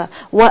الصَّلَاةَ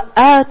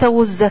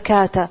وَآتَوُوا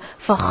الزَّكَاةَ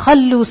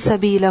فَخَلُّوا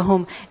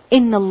سَبِيلَهُمْ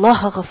إِنَّ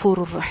اللَّهَ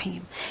غَفُورٌ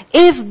رَحِيمٌ.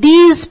 If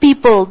these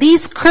people,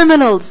 these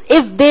criminals,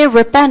 if they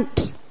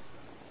repent,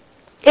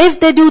 if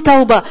they do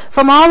tawbah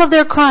from all of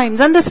their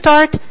crimes, and they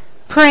start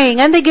praying,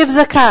 and they give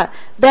zakat,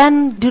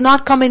 then do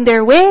not come in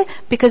their way,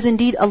 because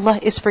indeed Allah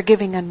is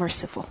forgiving and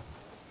merciful.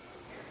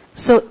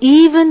 So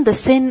even the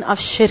sin of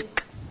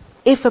shirk,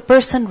 if a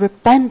person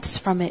repents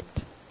from it,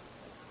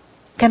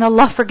 can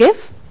Allah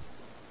forgive?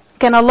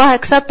 Can Allah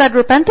accept that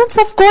repentance?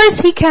 Of course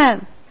He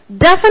can.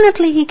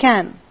 Definitely He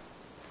can.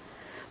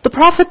 The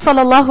Prophet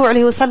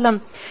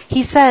ﷺ,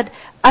 he said,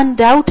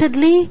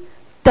 undoubtedly,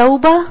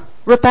 tawbah,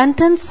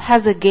 repentance,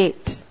 has a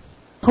gate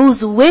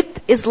whose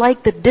width is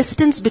like the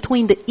distance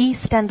between the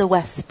east and the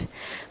west.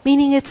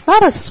 Meaning it's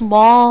not a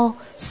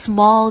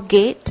small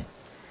gate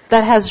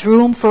that has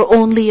room for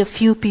only a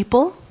few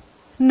people.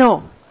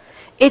 No.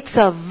 It's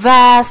a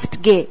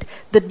vast gate.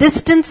 The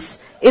distance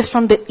is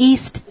from the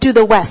east to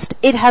the west.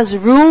 It has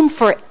room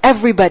for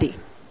everybody.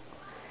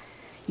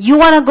 You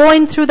want to go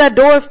in through that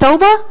door of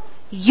tawbah?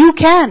 You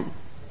can.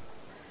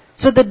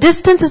 So the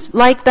distance is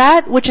like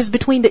that, which is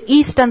between the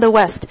east and the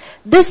west.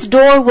 This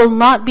door will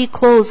not be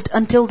closed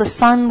until the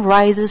sun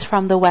rises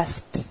from the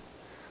west.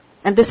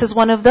 And this is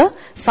one of the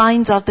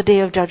signs of the Day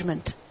of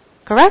Judgment.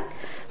 Correct?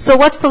 So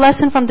what's the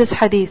lesson from this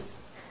hadith?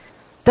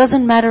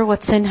 Doesn't matter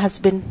what sin has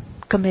been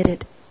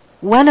committed.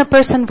 When a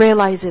person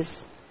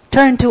realizes,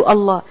 turn to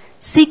Allah,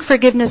 seek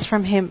forgiveness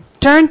from Him,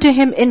 turn to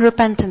Him in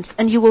repentance,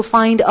 and you will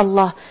find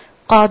Allah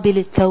qabil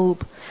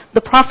at-tawb.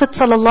 The Prophet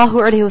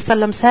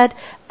ﷺ said,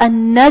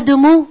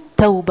 an-nadmu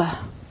tawbah.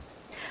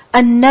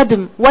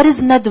 An-nadm. What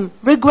is nadm?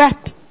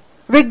 Regret.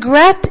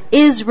 Regret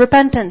is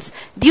repentance.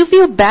 Do you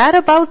feel bad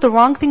about the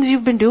wrong things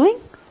you've been doing?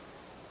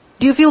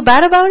 Do you feel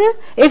bad about it?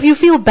 If you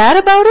feel bad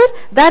about it,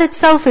 that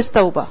itself is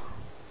tawbah.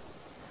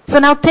 So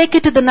now take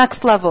it to the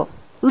next level.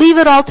 Leave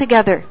it all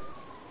together.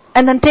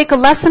 And then take a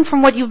lesson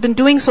from what you've been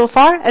doing so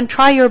far and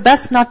try your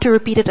best not to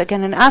repeat it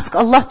again. And ask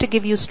Allah to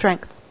give you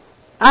strength.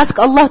 Ask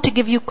Allah to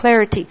give you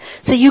clarity,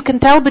 so you can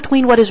tell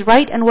between what is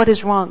right and what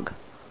is wrong.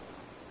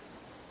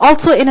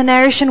 Also in a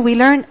narration we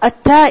learn,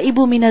 التَّائِبُ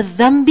مِنَ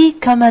الذَّنْبِ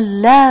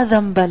كَمَنْ لَا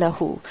ذَنْبَ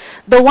لَهُ.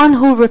 The one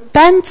who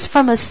repents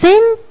from a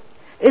sin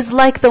is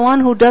like the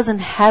one who doesn't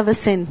have a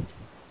sin.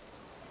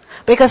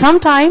 Because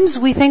sometimes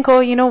we think,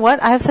 oh, you know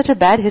what, I have such a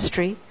bad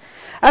history.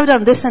 I've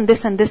done this and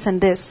this and this and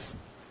this.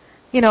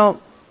 You know,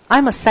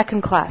 I'm a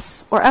second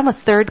class, or I'm a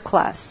third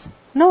class.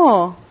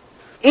 No.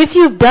 If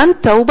you've done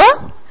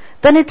tawbah,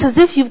 then it's as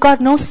if you've got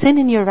no sin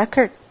in your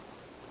record.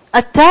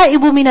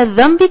 التَّائِبُ مِنَ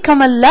الذَّنْبِ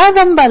كَمَنْ لَا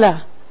ذَنْبَ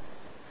لَهُ.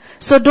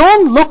 So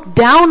don't look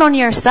down on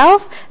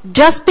yourself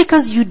just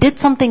because you did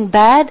something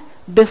bad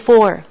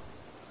before.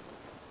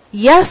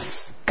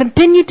 Yes,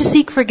 continue to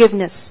seek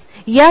forgiveness.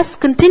 Yes,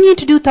 continue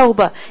to do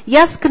tawbah.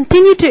 Yes,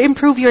 continue to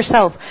improve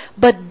yourself.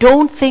 But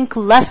don't think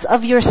less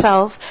of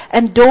yourself,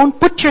 and don't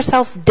put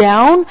yourself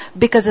down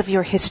because of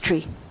your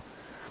history.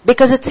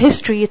 Because it's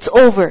history, it's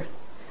over.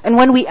 And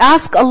when we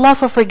ask Allah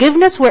for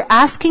forgiveness, we're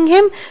asking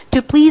Him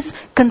to please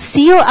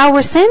conceal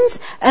our sins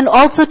and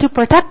also to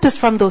protect us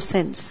from those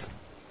sins.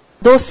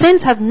 Those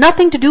sins have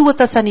nothing to do with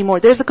us anymore.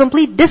 There's a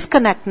complete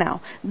disconnect now.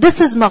 This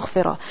is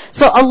maghfirah.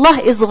 So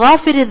Allah is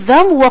ghafir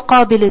al-dhanb wa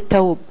qabil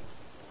al-tawb.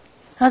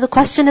 Now the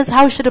question is,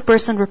 how should a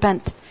person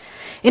repent?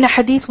 In a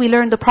hadith we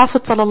learned the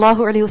Prophet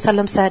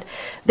ﷺ said,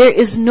 there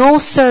is no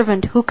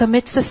servant who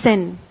commits a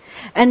sin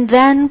and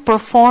then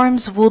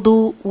performs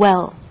wudu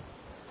well.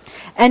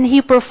 And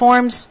he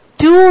performs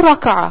 2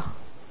 rak'ah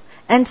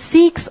and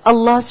seeks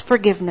Allah's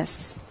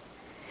forgiveness,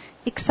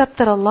 except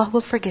that Allah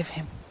will forgive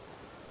him.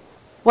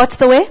 What's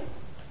the way?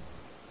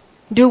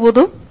 Do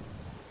wudu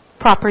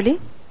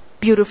properly,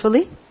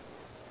 beautifully,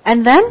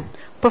 and then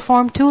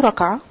perform 2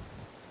 rak'ah,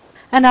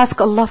 and ask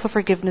Allah for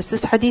forgiveness.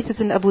 This hadith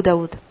is in Abu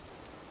Dawud.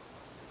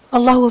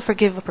 Allah will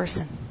forgive a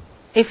person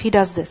if he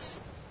does this.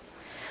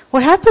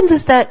 What happens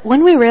is that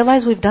when we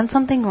realize we've done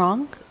something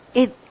wrong,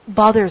 it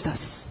bothers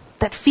us.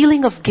 That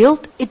feeling of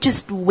guilt, it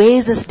just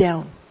weighs us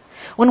down.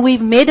 When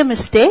we've made a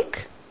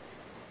mistake,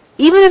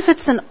 even if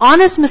it's an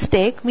honest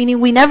mistake, meaning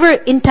we never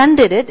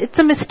intended it, it's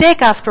a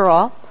mistake after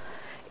all,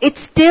 it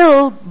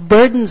still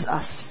burdens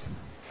us.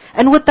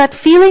 And with that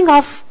feeling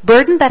of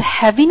burden, that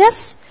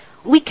heaviness,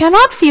 we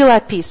cannot feel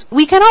at peace.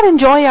 We cannot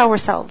enjoy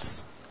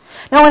ourselves.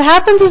 Now what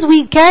happens is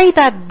we carry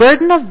that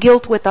burden of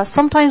guilt with us.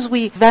 Sometimes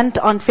we vent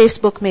on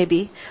Facebook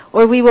maybe,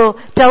 or we will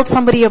tell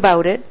somebody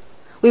about it.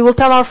 We will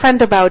tell our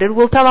friend about it.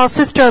 We'll tell our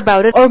sister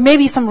about it, or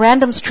maybe some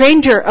random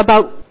stranger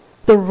about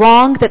the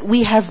wrong that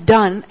we have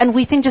done. And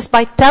we think just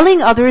by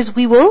telling others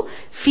we will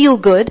feel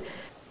good.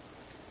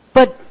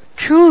 But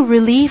true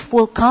relief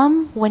will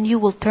come when you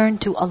will turn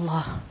to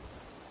Allah.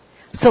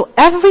 So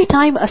every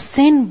time a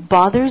sin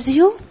bothers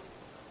you,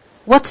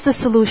 what's the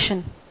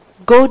solution?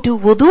 Go do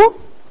wudu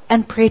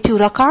and pray 2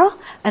 rak'ah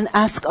and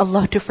ask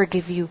Allah to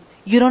forgive you.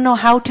 You don't know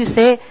how to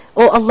say,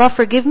 "Oh Allah,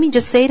 forgive me."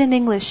 Just say it in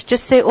English.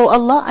 Just say, "Oh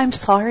Allah, I'm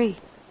sorry.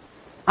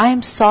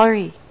 I'm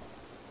sorry."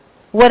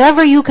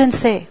 Whatever you can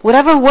say,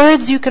 whatever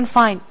words you can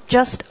find,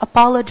 just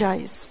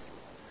apologize.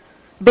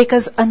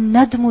 Because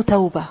an-nadmu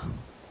tawbah.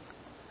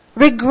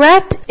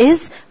 Regret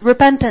is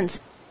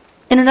repentance.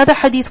 In another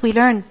hadith we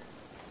learn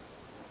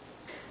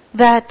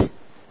that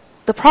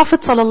the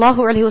Prophet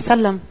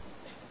ﷺ,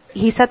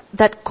 he said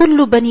that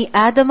كُلُّ بَنِي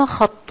آدَمَ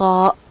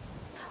خَطَّاء.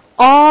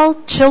 All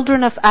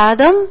children of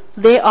Adam,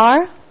 they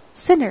are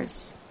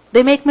sinners.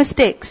 They make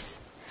mistakes.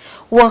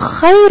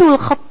 وَخَيْرُ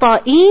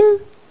الْخَطَّائِينَ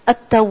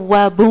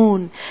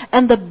التَّوَّابُونَ.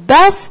 And the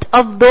best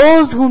of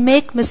those who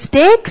make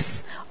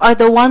mistakes are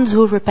the ones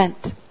who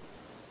repent.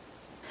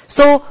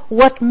 So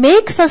what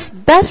makes us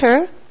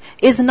better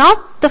is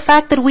not the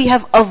fact that we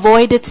have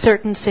avoided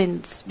certain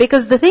sins.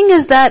 Because the thing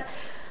is that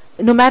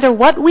no matter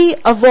what we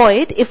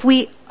avoid, if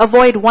we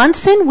avoid one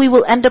sin, we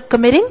will end up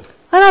committing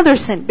another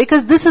sin.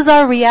 Because this is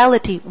our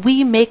reality.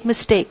 We make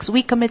mistakes.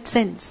 We commit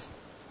sins.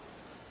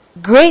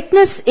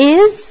 Greatness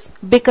is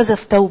because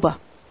of tawbah.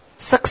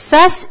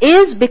 Success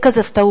is because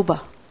of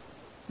tawbah.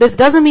 This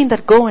doesn't mean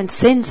that go and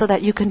sin so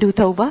that you can do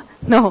tawbah.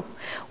 No.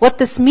 What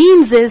this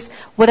means is,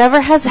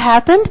 whatever has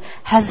happened,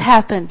 has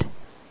happened.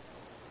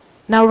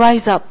 Now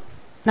rise up.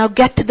 Now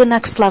get to the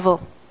next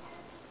level.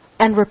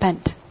 And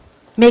repent.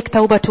 Make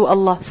tawbah to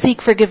Allah.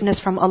 Seek forgiveness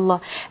from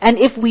Allah. And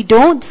if we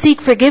don't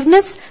seek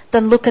forgiveness,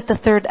 then look at the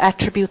third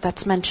attribute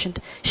that's mentioned.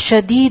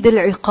 Shadid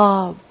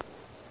al-iqab.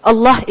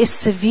 Allah is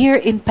severe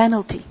in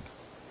penalty.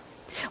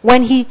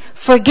 When He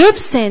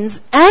forgives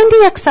sins and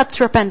He accepts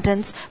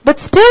repentance, but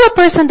still a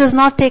person does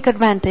not take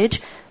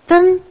advantage,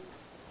 then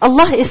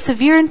Allah is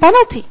severe in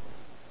penalty.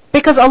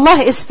 Because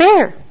Allah is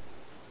fair.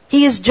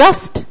 He is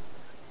just.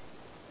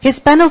 His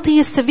penalty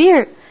is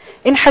severe.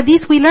 In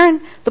hadith we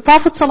learn, the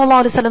Prophet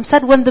ﷺ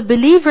said, when the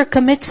believer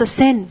commits a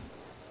sin,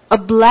 a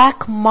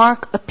black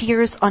mark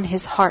appears on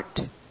his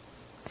heart.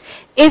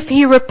 If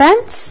he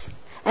repents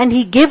and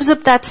he gives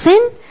up that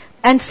sin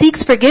and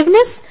seeks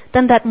forgiveness,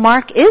 then that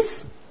mark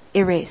is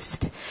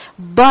erased.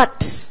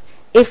 But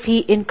if he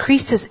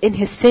increases in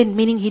his sin,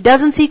 meaning he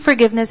doesn't seek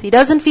forgiveness, he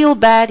doesn't feel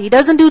bad, he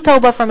doesn't do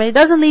tawbah from it, he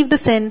doesn't leave the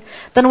sin,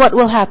 then what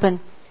will happen?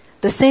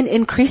 The sin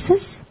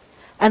increases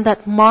and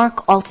that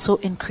mark also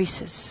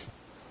increases.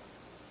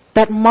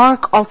 That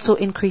mark also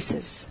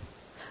increases.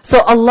 So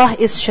Allah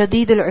is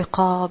Shadid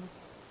al-Iqab.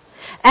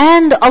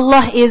 And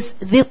Allah is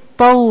Dhit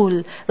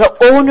Tawl, the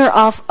owner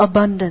of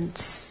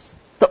abundance.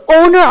 The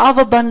owner of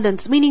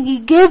abundance, meaning He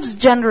gives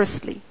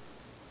generously.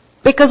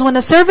 Because when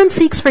a servant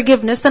seeks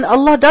forgiveness, then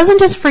Allah doesn't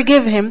just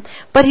forgive him,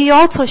 but He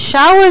also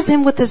showers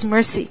him with His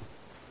mercy.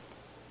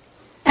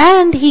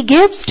 And He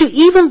gives to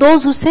even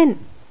those who sin.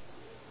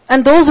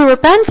 And those who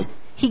repent,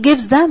 He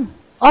gives them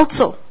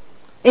also.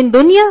 In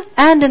dunya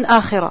and in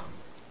akhirah.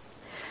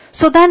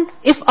 So then,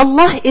 if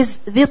Allah is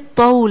Dhit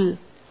Tawl,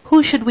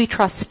 who should we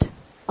trust?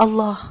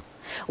 Allah.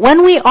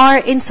 When we are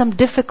in some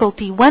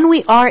difficulty, when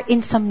we are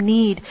in some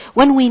need,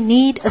 when we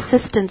need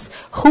assistance,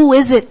 who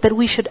is it that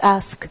we should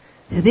ask?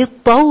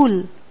 Dhit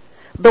Tawl.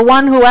 The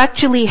one who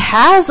actually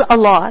has a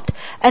lot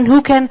and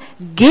who can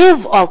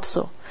give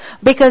also.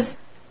 Because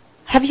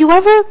have you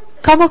ever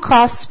come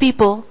across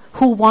people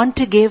who want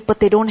to give but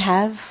they don't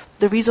have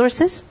the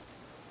resources?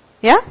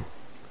 Yeah?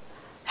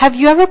 Have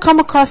you ever come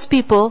across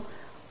people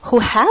who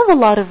have a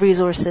lot of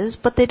resources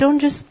but they don't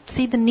just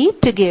see the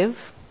need to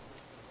give?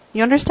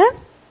 You understand?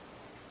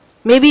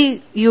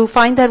 Maybe you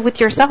find that with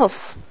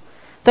yourself.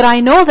 That I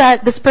know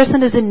that this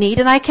person is in need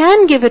and I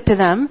can give it to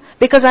them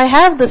because I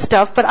have the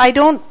stuff, but I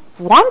don't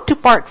want to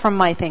part from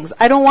my things.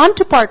 I don't want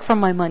to part from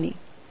my money.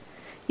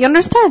 You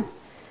understand?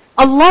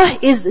 Allah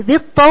is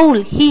Dhit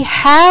Tawl. He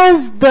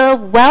has the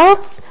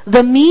wealth,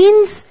 the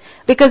means,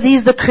 because He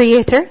is the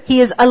creator. He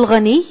is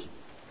Al-Ghani.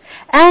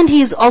 And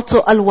He is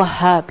also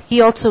Al-Wahhab.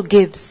 He also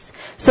gives.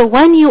 So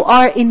when you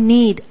are in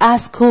need,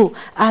 ask who?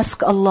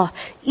 Ask Allah.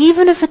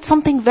 Even if it's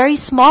something very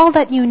small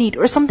that you need,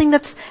 or something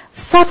that's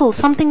subtle,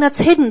 something that's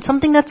hidden,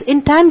 something that's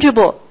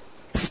intangible,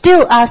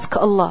 still ask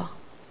Allah.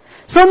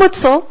 So much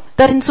so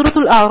that in Surah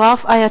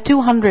Al-A'raf, ayah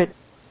 200,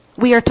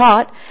 we are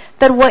taught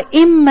that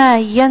وَإِمَّا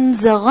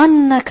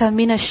يَنزَغَنَّكَ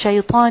مِنَ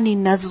الشَّيْطَانِ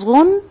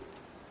نَزْغٌ.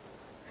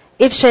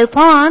 If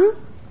shaitan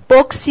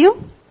pokes you,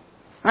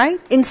 right,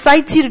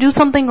 incites you to do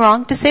something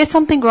wrong, to say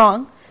something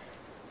wrong,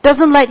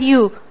 doesn't let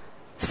you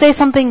say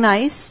something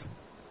nice,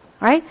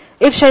 right?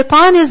 If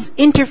shaitan is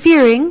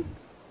interfering,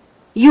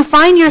 you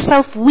find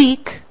yourself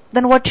weak,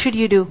 then what should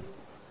you do?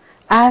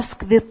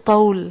 Ask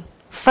بِالطَّوْلِ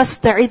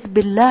فَاسْتَعِذْ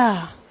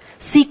بِاللَّهِ.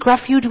 Seek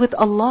refuge with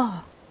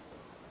Allah.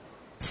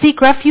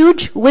 Seek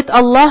refuge with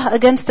Allah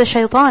against the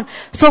shaitan.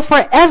 So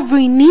for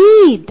every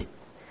need,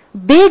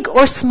 big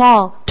or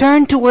small,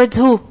 turn towards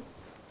who?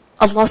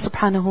 Allah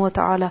subhanahu wa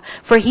ta'ala.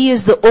 For He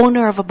is the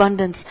owner of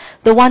abundance,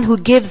 the one who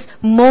gives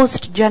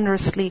most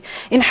generously.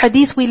 In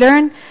hadith we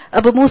learn,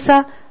 Abu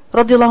Musa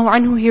radiallahu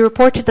anhu, he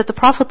reported that the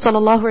Prophet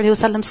sallallahu alaihi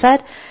wasallam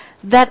said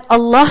that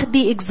Allah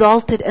the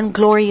exalted and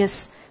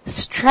glorious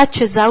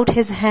stretches out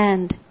His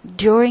hand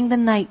during the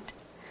night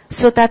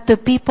so that the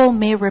people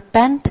may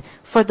repent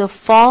for the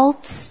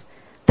faults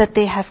that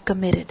they have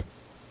committed.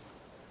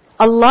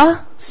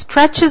 Allah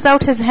stretches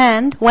out His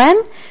hand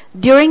when?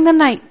 During the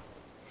night.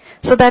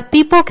 So that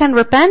people can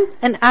repent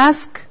and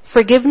ask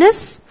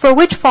forgiveness for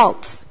which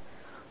faults?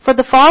 For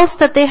the faults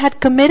that they had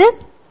committed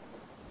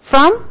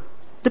from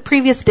the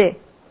previous day.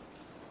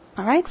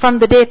 Alright? From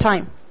the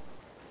daytime.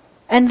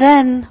 And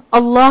then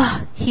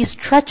Allah, He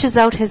stretches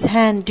out His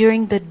hand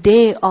during the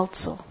day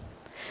also.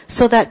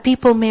 So that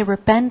people may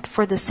repent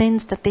for the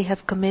sins that they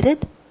have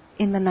committed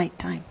in the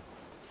nighttime.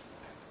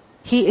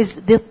 He is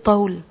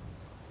Dhit-Tawl.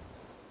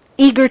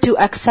 Eager to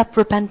accept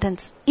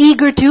repentance.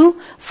 Eager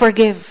to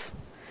forgive.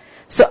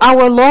 So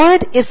our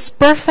Lord is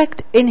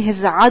perfect in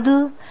His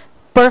adl,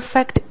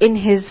 perfect in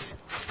His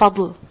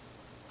fadl.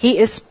 He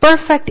is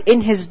perfect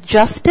in His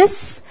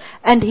justice,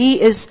 and He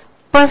is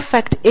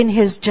perfect in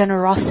His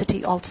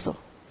generosity also.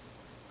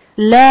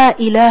 La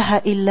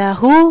ilaha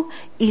illahu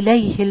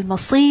ilayhi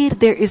al-masir.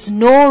 There is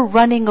no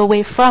running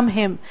away from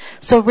Him.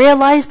 So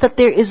realize that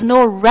there is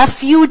no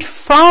refuge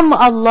from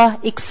Allah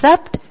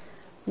except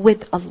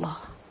with Allah.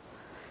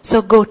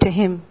 So go to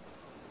Him.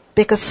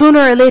 Because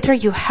sooner or later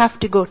you have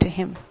to go to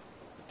Him.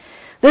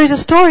 There is a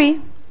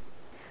story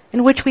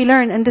in which we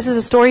learn, and this is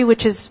a story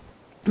which is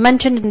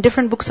mentioned in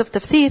different books of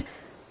tafsir.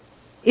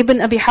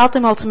 Ibn Abi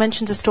Hatim also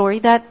mentions a story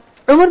that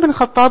Umar bin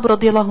Khattab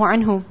radiallahu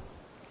anhu,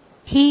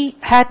 he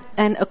had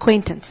an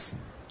acquaintance,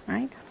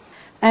 right?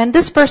 And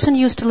this person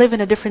used to live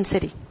in a different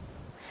city.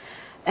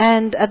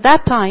 And at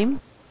that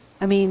time,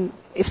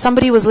 if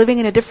somebody was living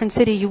in a different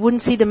city, you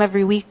wouldn't see them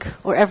every week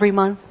or every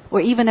month or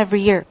even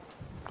every year,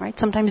 right?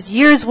 Sometimes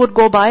years would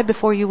go by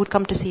before you would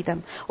come to see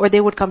them or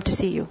they would come to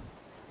see you.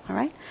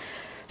 Alright?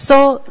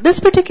 So, this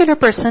particular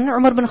person,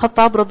 Umar bin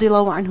Khattab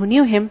radiallahu anhu,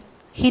 knew him.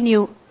 He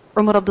knew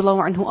Umar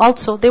radiallahu anhu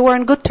also. They were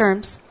on good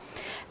terms.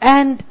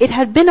 And it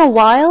had been a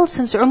while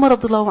since Umar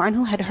radiallahu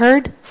anhu had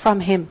heard from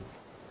him.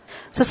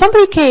 So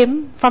somebody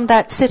came from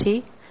that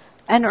city,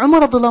 and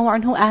Umar radiallahu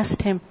anhu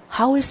asked him,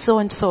 how is so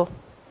and so?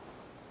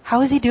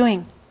 How is he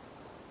doing?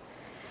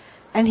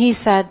 And he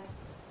said,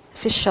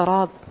 fi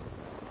sharab.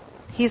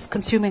 He's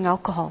consuming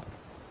alcohol.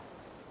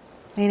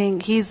 Meaning,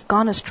 he's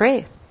gone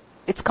astray.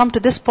 It's come to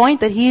this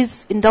point that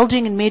he's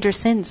indulging in major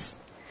sins.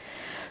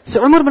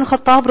 So Umar bin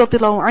Khattab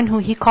radiallahu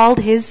anhu, he called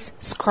his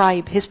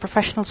scribe, his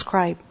professional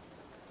scribe.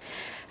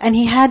 And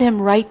he had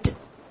him write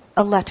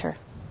a letter.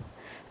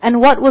 And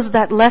what was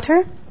that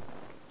letter?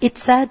 It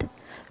said,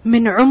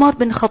 Min Umar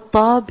bin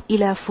Khattab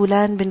ila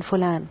Fulan bin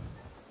Fulan.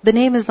 The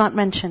name is not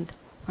mentioned.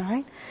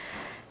 Alright?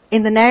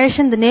 In the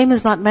narration, the name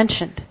is not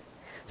mentioned.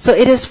 So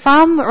it is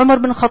from Umar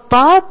bin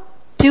Khattab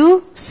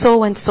to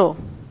so and so.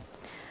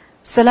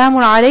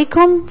 Salamun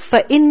alaykum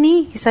fa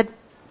inni, he said,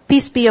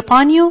 peace be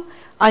upon you.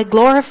 I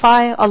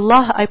glorify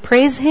Allah, I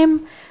praise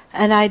Him,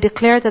 and I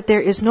declare that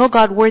there is no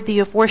God worthy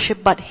of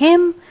worship but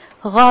Him.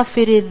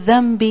 غافر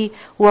الذنب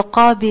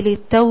وقابل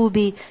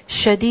التوب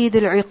شديد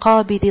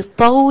العقاب ذي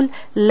الطول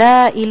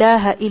لا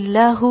إله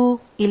إلا هو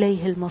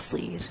إليه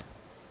المصير.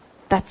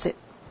 That's it.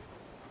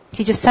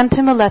 He just sent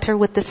him a letter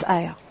with this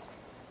ayah.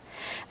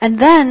 And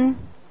then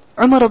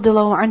Umar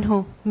radiallahu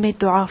anhu made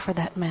dua for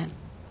that man.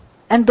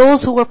 And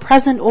those who were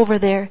present over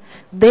there,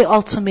 they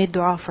also made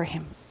dua for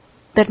him.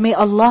 That may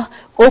Allah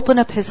open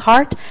up his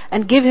heart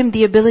and give him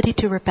the ability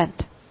to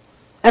repent.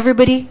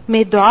 Everybody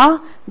made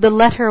dua, the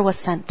letter was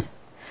sent.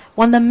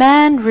 When the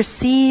man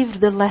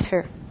received the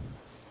letter,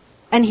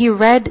 and he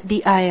read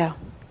the ayah,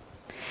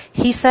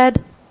 he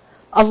said,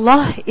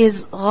 Allah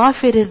is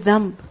ghafir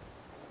al-dhanb.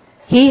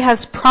 He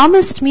has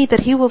promised me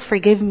that He will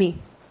forgive me.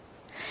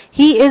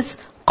 He is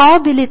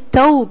qabil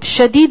al-tawb,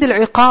 shadid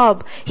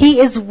al-iqab. He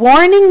is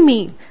warning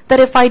me that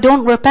if I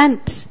don't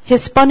repent,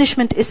 His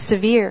punishment is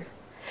severe.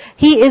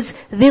 He is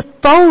the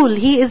tawl.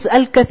 He is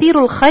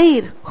al-kathirul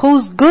khair,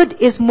 whose good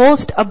is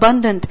most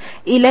abundant.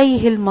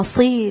 Ilayhi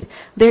al-masir.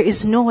 There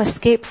is no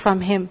escape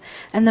from Him.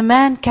 And the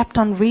man kept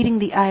on reading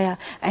the ayah,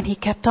 and he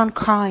kept on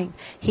crying.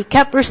 He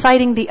kept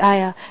reciting the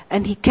ayah,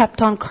 and he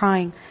kept on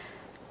crying.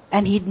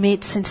 And he'd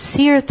made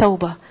sincere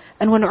tawbah.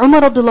 And when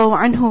Umar radiallahu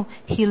anhu,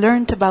 he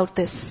learned about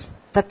this,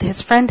 that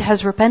his friend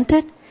has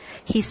repented,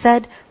 he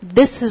said,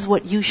 this is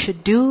what you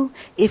should do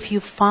if you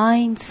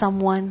find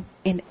someone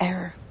in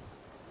error.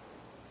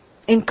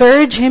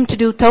 Encourage him to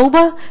do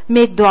tawbah,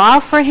 make dua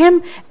for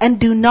him, and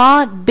do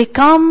not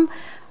become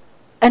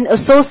an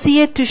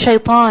associate to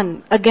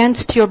shaitan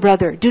against your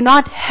brother. Do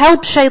not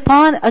help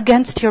shaitan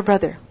against your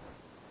brother.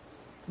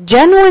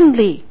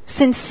 Genuinely,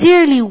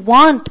 sincerely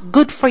want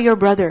good for your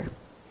brother.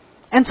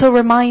 And so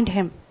remind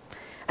him.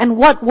 And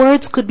what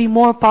words could be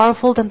more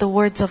powerful than the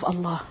words of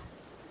Allah?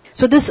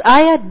 So this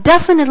ayah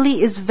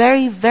definitely is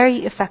very, very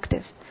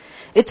effective.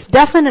 It's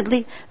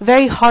definitely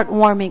very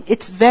heartwarming.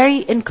 It's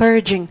very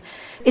encouraging.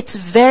 It's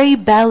very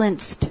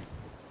balanced.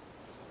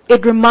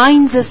 It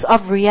reminds us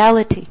of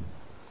reality.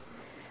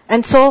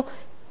 And so,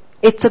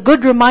 it's a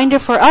good reminder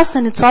for us,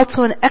 and it's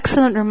also an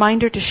excellent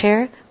reminder to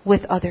share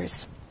with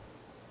others.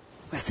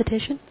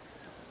 Recitation.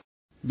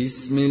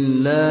 بسم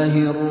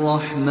الله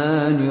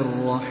الرحمن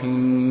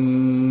الرحيم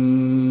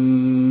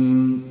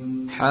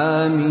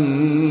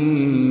حميم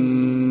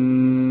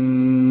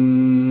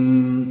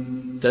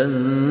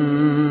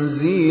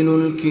تنزيل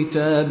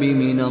الكتاب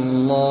من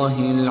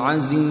الله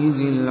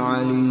العزيز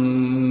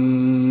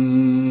العليم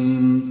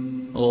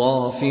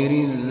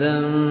غافر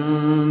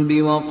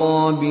الذنب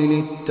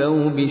وقابل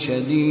التوب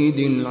شديد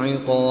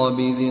العقاب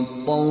ذي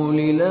الطول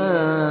لا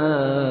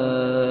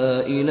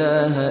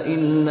إله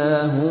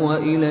إلا هو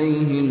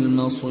إليه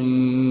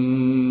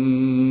المصير